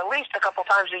there at least a couple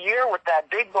times a year with that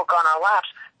big book on our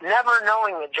laps, never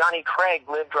knowing that Johnny Craig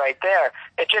lived right there.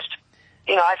 It just...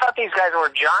 You know, I thought these guys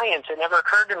were giants. It never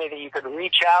occurred to me that you could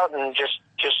reach out and just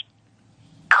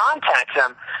contact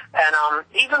them. And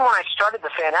even when I started the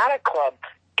Fanatic Club,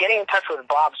 getting in touch with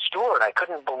Bob Stewart, I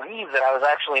couldn't believe that I was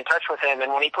actually in touch with him.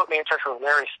 And when he put me in touch with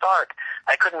Larry Stark,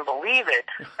 I couldn't believe it.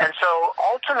 And so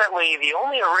ultimately, the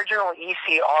only original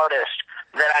EC artist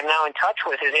that I'm now in touch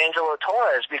with is Angelo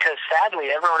Torres, because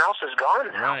sadly everyone else is gone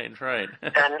now. Right.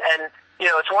 and you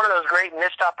know, it's one of those great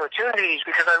missed opportunities,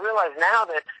 because I realize now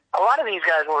that a lot of these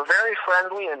guys were very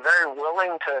friendly and very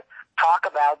willing to talk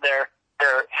about their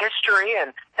history,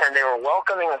 and they were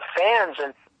welcoming of fans,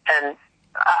 and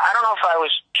I don't know if I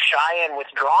was shy and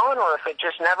withdrawn, or if it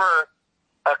just never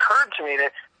occurred to me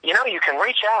that, you know, you can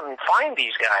reach out and find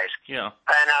these guys. Yeah.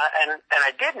 And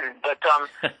I didn't, but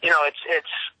you know,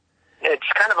 it's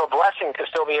kind of a blessing to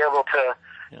still be able to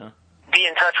be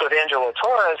in touch with Angelo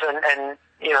Torres, and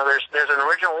you know, there's an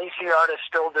original EC artist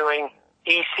still doing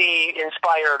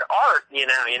EC-inspired art, you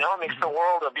know, it makes the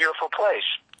world a beautiful place.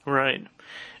 Right.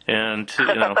 And,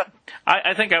 you know,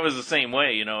 I think I was the same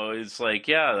way, you know, it's like,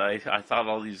 I thought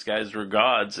all these guys were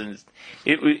gods, and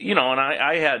it, you know, and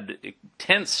I had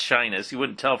intense shyness. You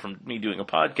wouldn't tell from me doing a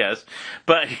podcast,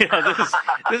 but, you know,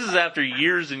 this is after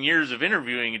years and years of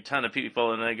interviewing a ton of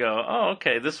people, and I go, oh,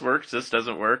 okay, this works, this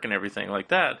doesn't work, and everything like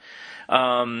that.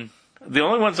 The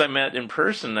only ones I met in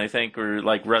person, I think, were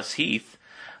like Russ Heath,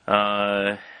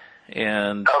 and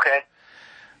okay.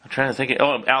 I'm trying to think.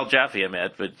 Al Jaffe I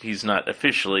met, but he's not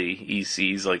officially EC.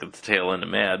 He's like at the tail end of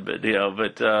Mad, but you know,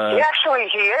 but he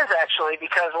is actually,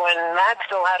 because when Mad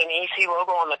still had an EC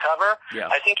logo on the cover,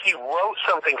 I think he wrote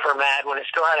something for Mad when it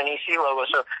still had an EC logo.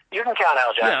 So you can count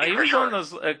Al Jaffe. Yeah, he was on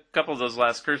a couple of those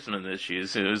last Kirsten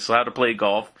issues. It was How to Play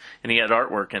Golf, and he had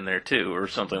artwork in there too, or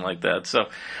something like that. So,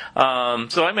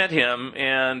 so I met him,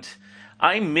 and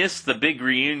I missed the big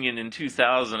reunion in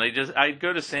 2000. I'd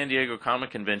go to San Diego Comic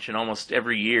Convention almost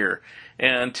every year.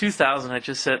 And 2000, I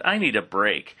just said, I need a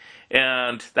break.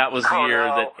 And that was the year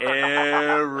that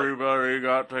everybody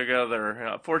got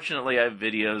together. Fortunately, I have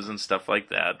videos and stuff like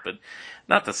that, but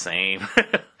not the same.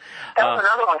 That was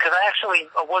another one, because I actually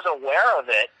was aware of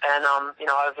it. And, you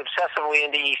know, I was obsessively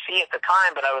into EC at the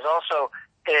time, but I was also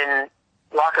in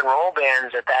rock and roll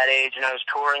bands at that age, and I was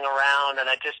touring around, and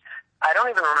I don't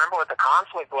even remember what the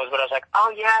conflict was, but I was like,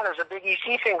 oh yeah, there's a big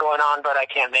EC thing going on, but I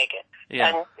can't make it.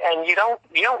 Yeah. And you don't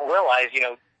realize, you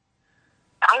know,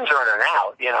 time's running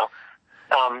out, you know.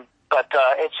 But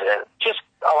it's just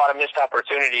a lot of missed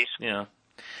opportunities. Yeah.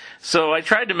 So I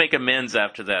tried to make amends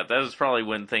after that. That was probably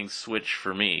when things switched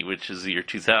for me, which is the year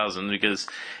 2000, because,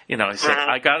 you know, I said,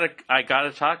 I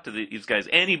gotta talk to these guys,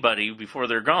 anybody, before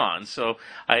they're gone. So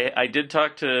I did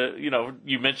talk to, you know,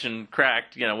 you mentioned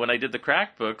Cracked. You know, when I did the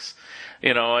Cracked books,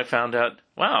 you know, I found out,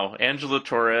 wow, Angelo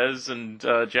Torres and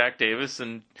Jack Davis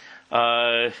and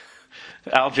Al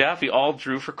Jaffe all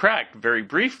drew for Cracked, very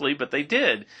briefly, but they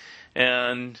did.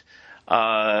 And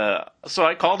so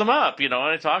I called him up, you know,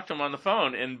 and I talked to him on the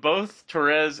phone, and both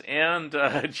Torres and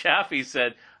Jaffe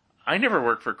said, I never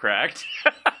worked for Cracked.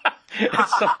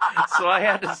 so I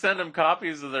had to send them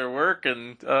copies of their work,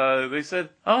 and they said,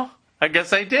 oh, I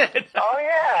guess I did. Oh,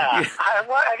 yeah.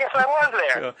 I guess I was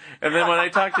there. So, and then when I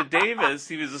talked to Davis,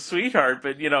 he was a sweetheart,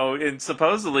 but, and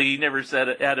supposedly he never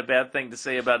had a bad thing to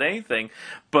say about anything,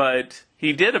 but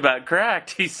he did about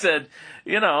Cracked. He said,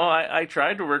 I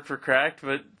tried to work for Cracked,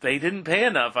 but they didn't pay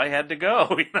enough. I had to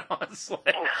go, It's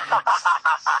like,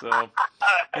 so.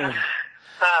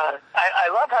 I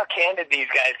love how candid these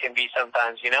guys can be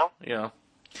sometimes, Yeah.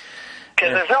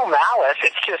 Because there's no malice.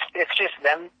 It's just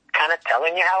them kind of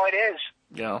telling you how it is.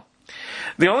 Yeah.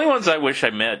 The only ones I wish I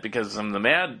met, because I'm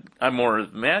more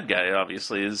the mad guy,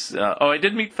 obviously, is, I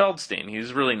did meet Feldstein. He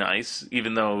was really nice,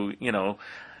 even though,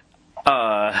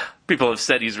 people have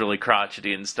said he's really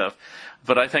crotchety and stuff.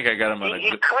 But I think I got him on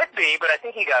He could be, but I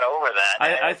think he got over that.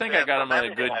 I think I got him on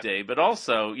a good day. But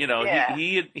also,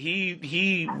 he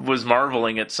was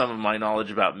marveling at some of my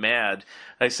knowledge about Mad.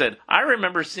 I said, I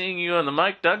remember seeing you on the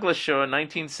Mike Douglas show in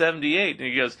 1978. And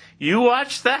he goes, you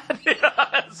watched that?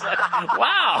 It's like,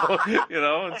 wow.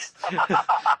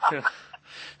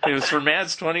 It was for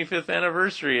Mad's 25th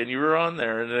anniversary, and you were on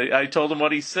there. And I told him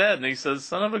what he said, and he says,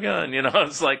 son of a gun.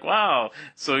 It's like, wow.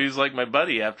 So he's like my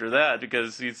buddy after that,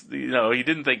 because he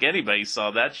didn't think anybody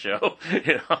saw that show.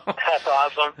 That's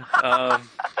awesome.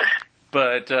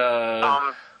 But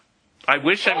I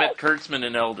wish I met Kurtzman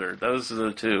and Elder. Those are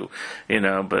the two,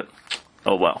 but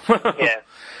oh well. Yeah.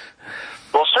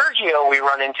 Well, Sergio we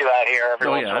run into out here every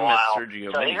once in a while. I met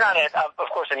Sergio. So he's not, of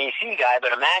course, an EC guy,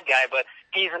 but a Mad guy. But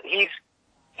he's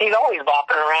always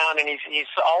bopping around, and he's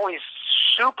always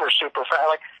super friendly.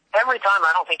 Like every time,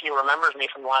 I don't think he remembers me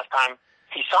from the last time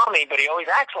he saw me, but he always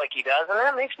acts like he does, and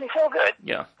that makes me feel good.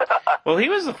 Yeah. Well, he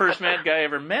was the first Mad guy I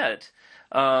ever met.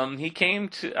 He came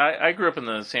to. I grew up in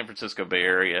the San Francisco Bay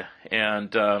Area,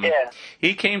 and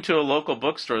he came to a local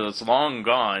bookstore that's long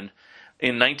gone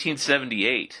in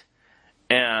 1978,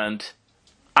 and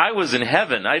I was in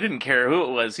heaven. I didn't care who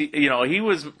it was. He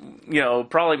was,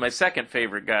 probably my second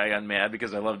favorite guy on Mad,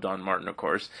 because I love Don Martin, of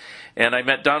course. And I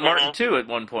met Don Martin, too, at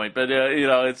one point. But,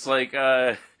 it's like,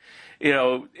 at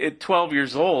 12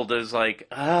 years old, it's like,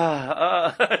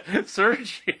 Sergio.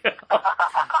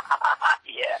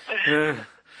 Yeah.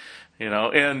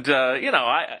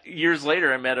 Years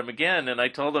later I met him again, and I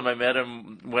told him I met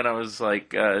him when I was like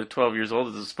 12 years old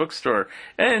at this bookstore,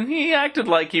 and he acted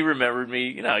like he remembered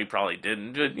me. He probably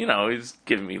didn't, but he's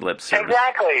giving me lip service.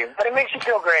 Exactly, but it makes you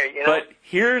feel great, But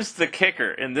here's the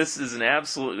kicker, and this is an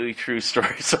absolutely true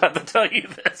story, so I have to tell you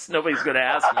this. Nobody's going to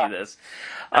ask me this.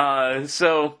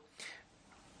 So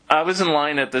I was in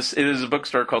line at this. It was a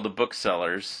bookstore called the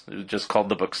Booksellers. It was just called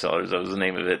the Booksellers. That was the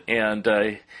name of it, and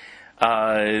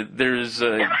there's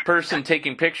a person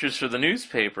taking pictures for the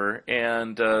newspaper,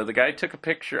 and the guy took a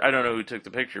picture. I don't know who took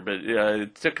the picture, but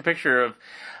took a picture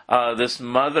of this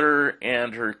mother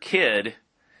and her kid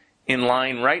in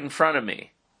line right in front of me.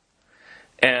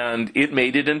 And it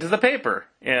made it into the paper.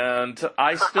 And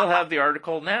I still have the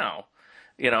article now,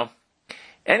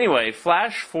 Anyway,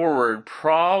 flash forward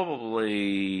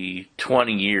probably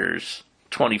 20 years,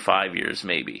 25 years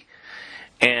maybe.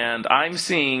 And I'm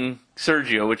seeing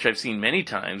Sergio, which I've seen many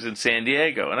times, in San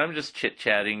Diego. And I'm just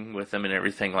chit-chatting with him and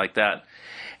everything like that.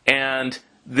 And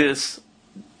this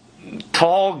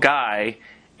tall guy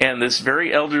and this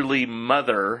very elderly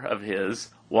mother of his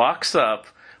walks up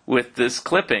with this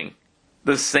clipping,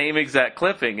 the same exact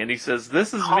clipping. And he says,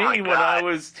 this is me when I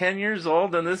was 10 years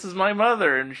old, and this is my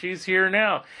mother, and she's here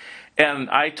now. And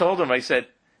I told him, I said,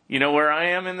 you know where I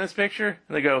am in this picture?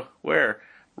 And they go, where?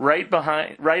 Right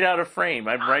out of frame.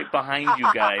 I'm right behind you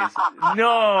guys.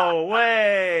 No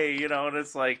way! And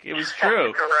it's like, it was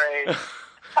true. Great.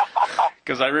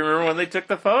 Because I remember when they took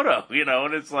the photo,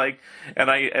 and it's like, and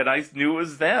I knew it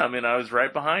was them, and I was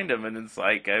right behind them, and it's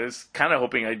like, I was kind of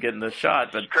hoping I'd get in the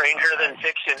shot, but Stranger Than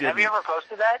Fiction. Have you ever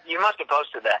posted that? You must have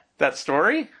posted that. That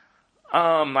story?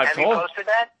 Have you posted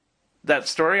that? That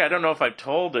story, I don't know if I've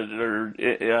told it, or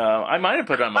I might have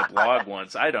put it on my blog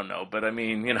once. I don't know, but I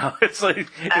mean, it's like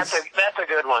that's a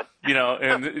good one.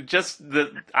 And just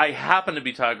that I happen to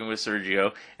be talking with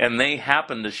Sergio, and they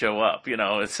happen to show up.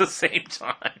 It's the same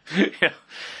time.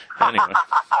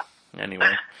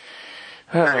 Anyway.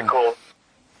 Very cool.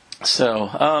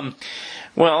 So,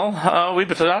 we've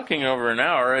been talking over an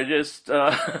hour. I just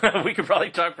we could probably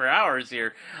talk for hours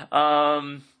here.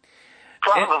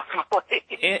 Probably.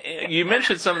 You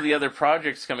mentioned some of the other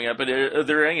projects coming up, but are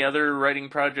there any other writing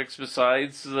projects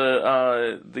besides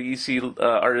the EC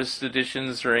artist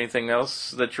editions or anything else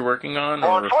that you're working on?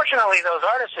 Well, unfortunately, those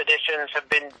artist editions have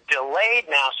been delayed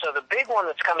now. So the big one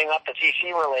that's coming up that's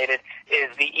EC related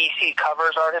is the EC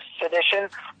Covers Artists Edition.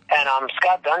 And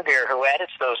Scott Dunbier, who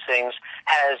edits those things,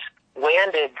 has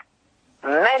landed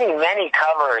many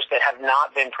covers that have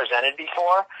not been presented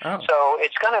before. Oh. So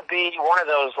it's going to be one of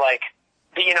those, like,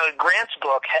 Grant's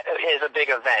book is a big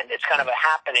event. It's kind of a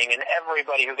happening, and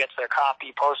everybody who gets their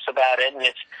copy posts about it, and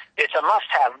it's a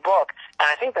must-have book. And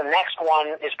I think the next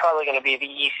one is probably going to be the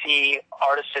EC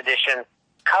Artist Edition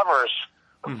covers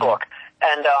book.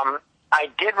 And I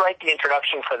did write the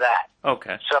introduction for that.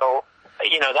 Okay. So,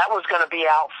 that was going to be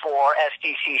out for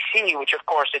SDCC, which, of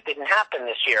course, it didn't happen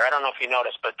this year. I don't know if you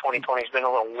noticed, but 2020 has been a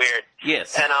little weird.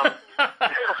 Yes. And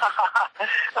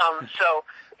so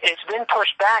it's been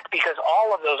pushed back because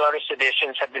all of those artist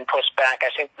editions have been pushed back. I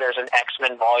think there's an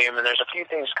X-Men volume, and there's a few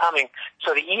things coming.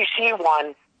 So the EC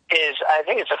one I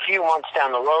think it's a few months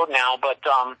down the road now, but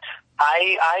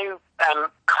I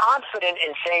am confident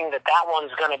in saying that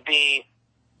one's going to be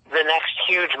the next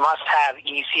huge must-have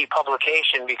EC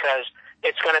publication, because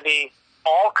it's going to be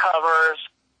all covers,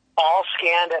 all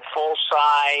scanned at full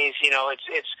size.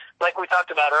 It's like we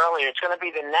talked about earlier. It's going to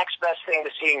be the next best thing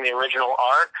to seeing the original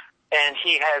art, and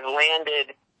he has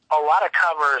landed a lot of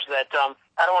covers that I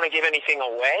don't want to give anything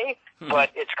away,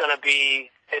 but it's going to be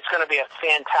a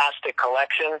fantastic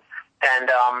collection. And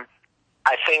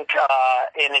I think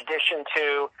in addition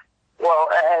to,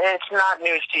 it's not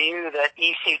news to you that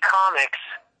EC Comics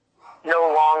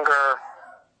no longer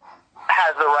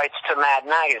has the rights to Mad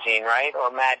Magazine, right?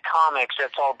 Or Mad Comics.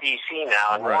 That's all DC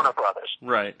now and Warner Brothers.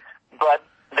 Right. But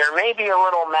there may be a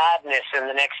little madness in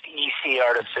the next EC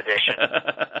Artist Edition.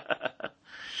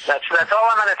 That's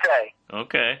all I'm going to say.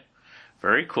 Okay.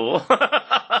 Very cool. So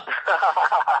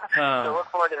look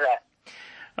forward to that.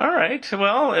 All right.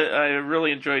 Well, I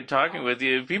really enjoyed talking with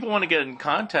you. If people want to get in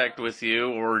contact with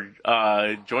you or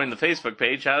join the Facebook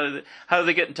page, how do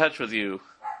they get in touch with you?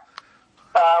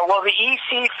 The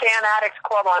EC Fan Addicts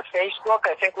Club on Facebook,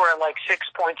 I think we're at like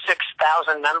 6.6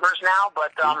 thousand members now,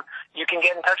 but you can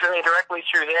get in touch with me directly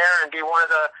through there and be one of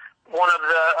the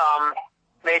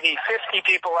maybe 50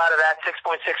 people out of that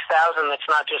 6.6 thousand that's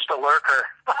not just a lurker.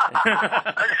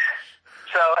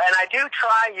 So, and I do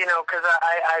try, because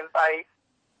I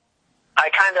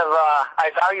kind of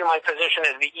I value my position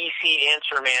as the EC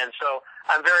answer man, so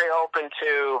I'm very open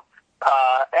to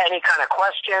any kind of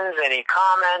questions, any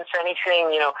comments, anything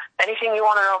you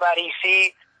want to know about EC,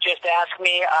 just ask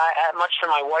me. Much to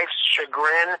my wife's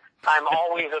chagrin, I'm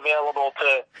always available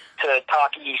to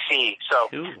talk EC.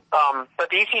 So, but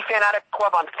the EC Fan Addict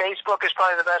Club on Facebook is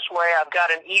probably the best way. I've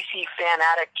got an EC Fan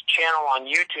Addict channel on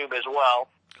YouTube as well.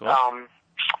 Cool.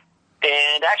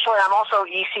 And actually, I'm also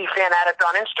EC Fan Addict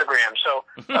on Instagram. So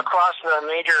across the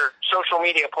major social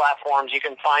media platforms, you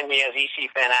can find me as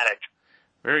EC Fan Addict.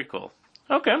 Very cool.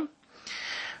 Okay.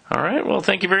 All right. Well,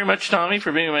 thank you very much, Tommy,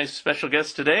 for being my special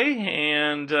guest today.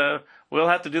 And we'll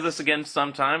have to do this again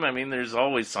sometime. I mean, there's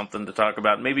always something to talk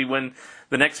about. Maybe when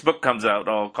the next book comes out,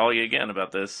 I'll call you again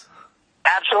about this.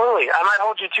 Absolutely. I might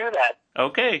hold you to that.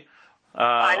 Okay.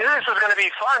 I knew this was going to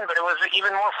be fun, but it was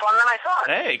even more fun than I thought.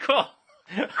 Hey, cool.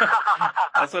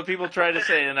 That's what people try to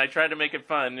say, and I try to make it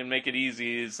fun and make it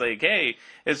easy. It's like, hey,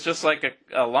 it's just like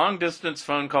a long-distance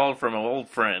phone call from an old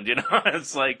friend,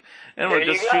 It's like, and we'll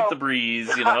just shoot the breeze,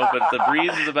 but the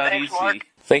breeze is about Thanks, EC. Mark.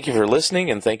 Thank you for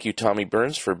listening, and thank you, Tommy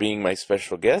Burns, for being my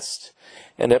special guest.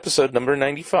 And episode number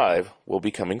 95 will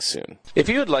be coming soon. If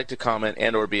you would like to comment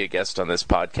and or be a guest on this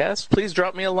podcast, please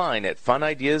drop me a line at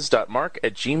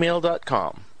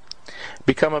funideas.mark@gmail.com.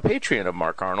 Become a patron of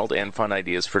Mark Arnold and Fun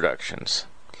Ideas Productions.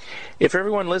 If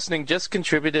everyone listening just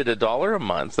contributed $1 a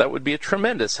month, that would be a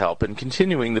tremendous help in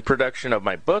continuing the production of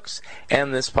my books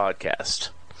and this podcast.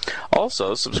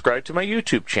 Also, subscribe to my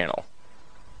YouTube channel.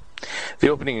 The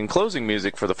opening and closing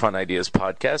music for the Fun Ideas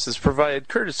podcast is provided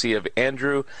courtesy of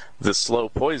Andrew the Slow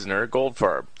Poisoner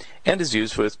Goldfarb and is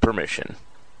used with permission.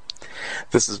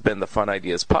 This has been the Fun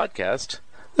Ideas podcast.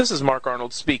 This is Mark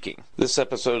Arnold speaking. This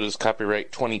episode is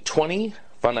copyright 2020,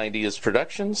 Fun Ideas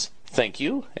Productions. Thank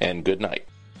you, and good night.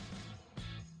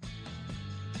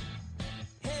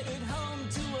 Headed home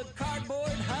to a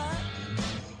cardboard hut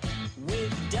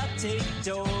with duct tape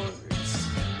doors.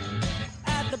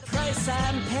 At the price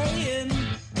I'm paying,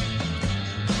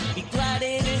 be glad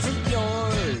it isn't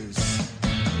yours.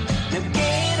 Now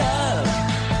get up,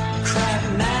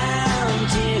 Crab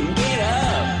Mountain, get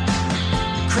up.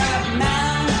 Crab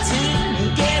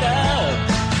Mountain, get up.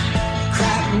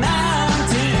 Crab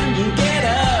Mountain, get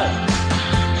up.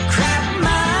 Crab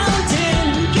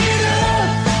Mountain, get up.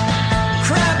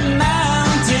 Crab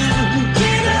Mountain,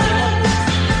 get up.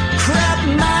 Crab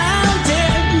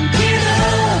Mountain, get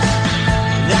up.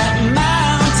 That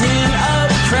mountain of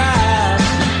crab.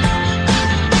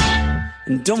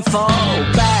 And don't fall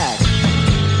back.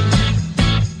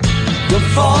 Don't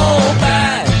fall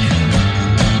back.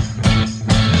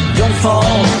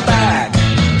 fall.